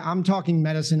of the day, I'm talking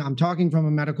medicine. I'm talking from a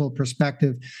medical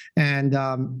perspective, and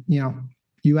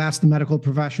you ask the medical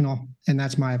professional, and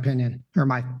that's my opinion, or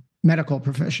my medical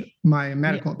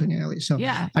opinion at least. So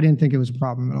I didn't think it was a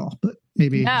problem at all, but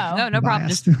maybe no problem.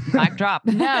 Just mic drop.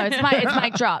 No, it's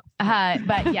mic drop.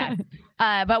 But yeah.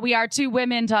 But we are two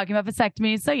women talking about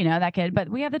vasectomy, so that kid. But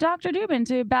we have the Dr. Dubin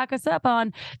to back us up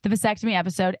on the vasectomy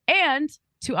episode. And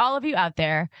to all of you out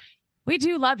there, we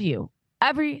do love you.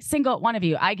 Every single one of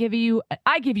you. I give you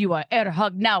a air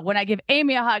hug now when I give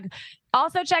Amy a hug.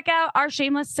 Also check out our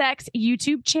Shameless Sex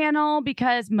YouTube channel,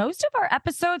 because most of our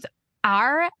episodes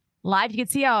are live. You can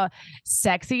see how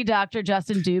sexy Dr.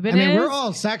 Justin Dubin is. We're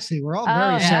all sexy. We're all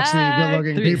very sexy,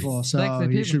 good-looking people. So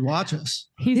you should watch us.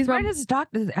 He's wearing his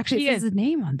doctor. Actually, it says his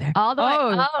name on there. All the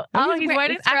way. He's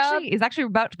wearing his scrub. He's actually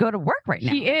about to go to work right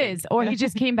now. He is, or he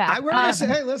just came back. I wear this.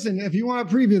 Hey, listen, if you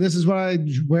want a preview, this is what I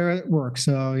wear at work.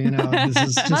 So, this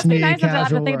is just must me. Be nice to have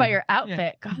to think wear. about your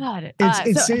outfit. God.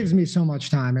 It saves me so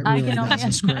much time. It really does.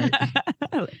 It's great.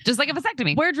 Just like a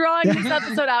vasectomy. We're drawing this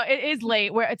episode out. It is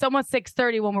late. It's almost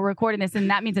 6:30 when we're recording this, and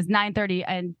that means it's 9:30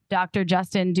 and Dr.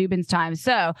 Justin Dubin's time.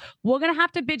 So we're going to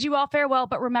have to bid you all farewell.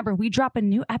 But remember, we drop a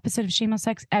new episode of Shameless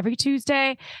Sex every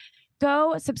Tuesday.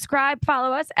 Go subscribe,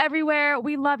 follow us everywhere.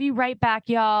 We love you right back,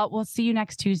 y'all. We'll see you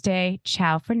next Tuesday.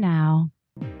 Ciao for now.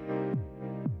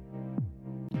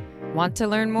 Want to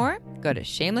learn more? Go to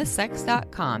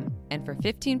shamelesssex.com, and for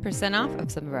 15% off of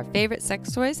some of our favorite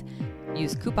sex toys,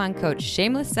 Use coupon code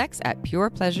SHAMELESSSEX at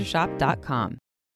purepleasureshop.com.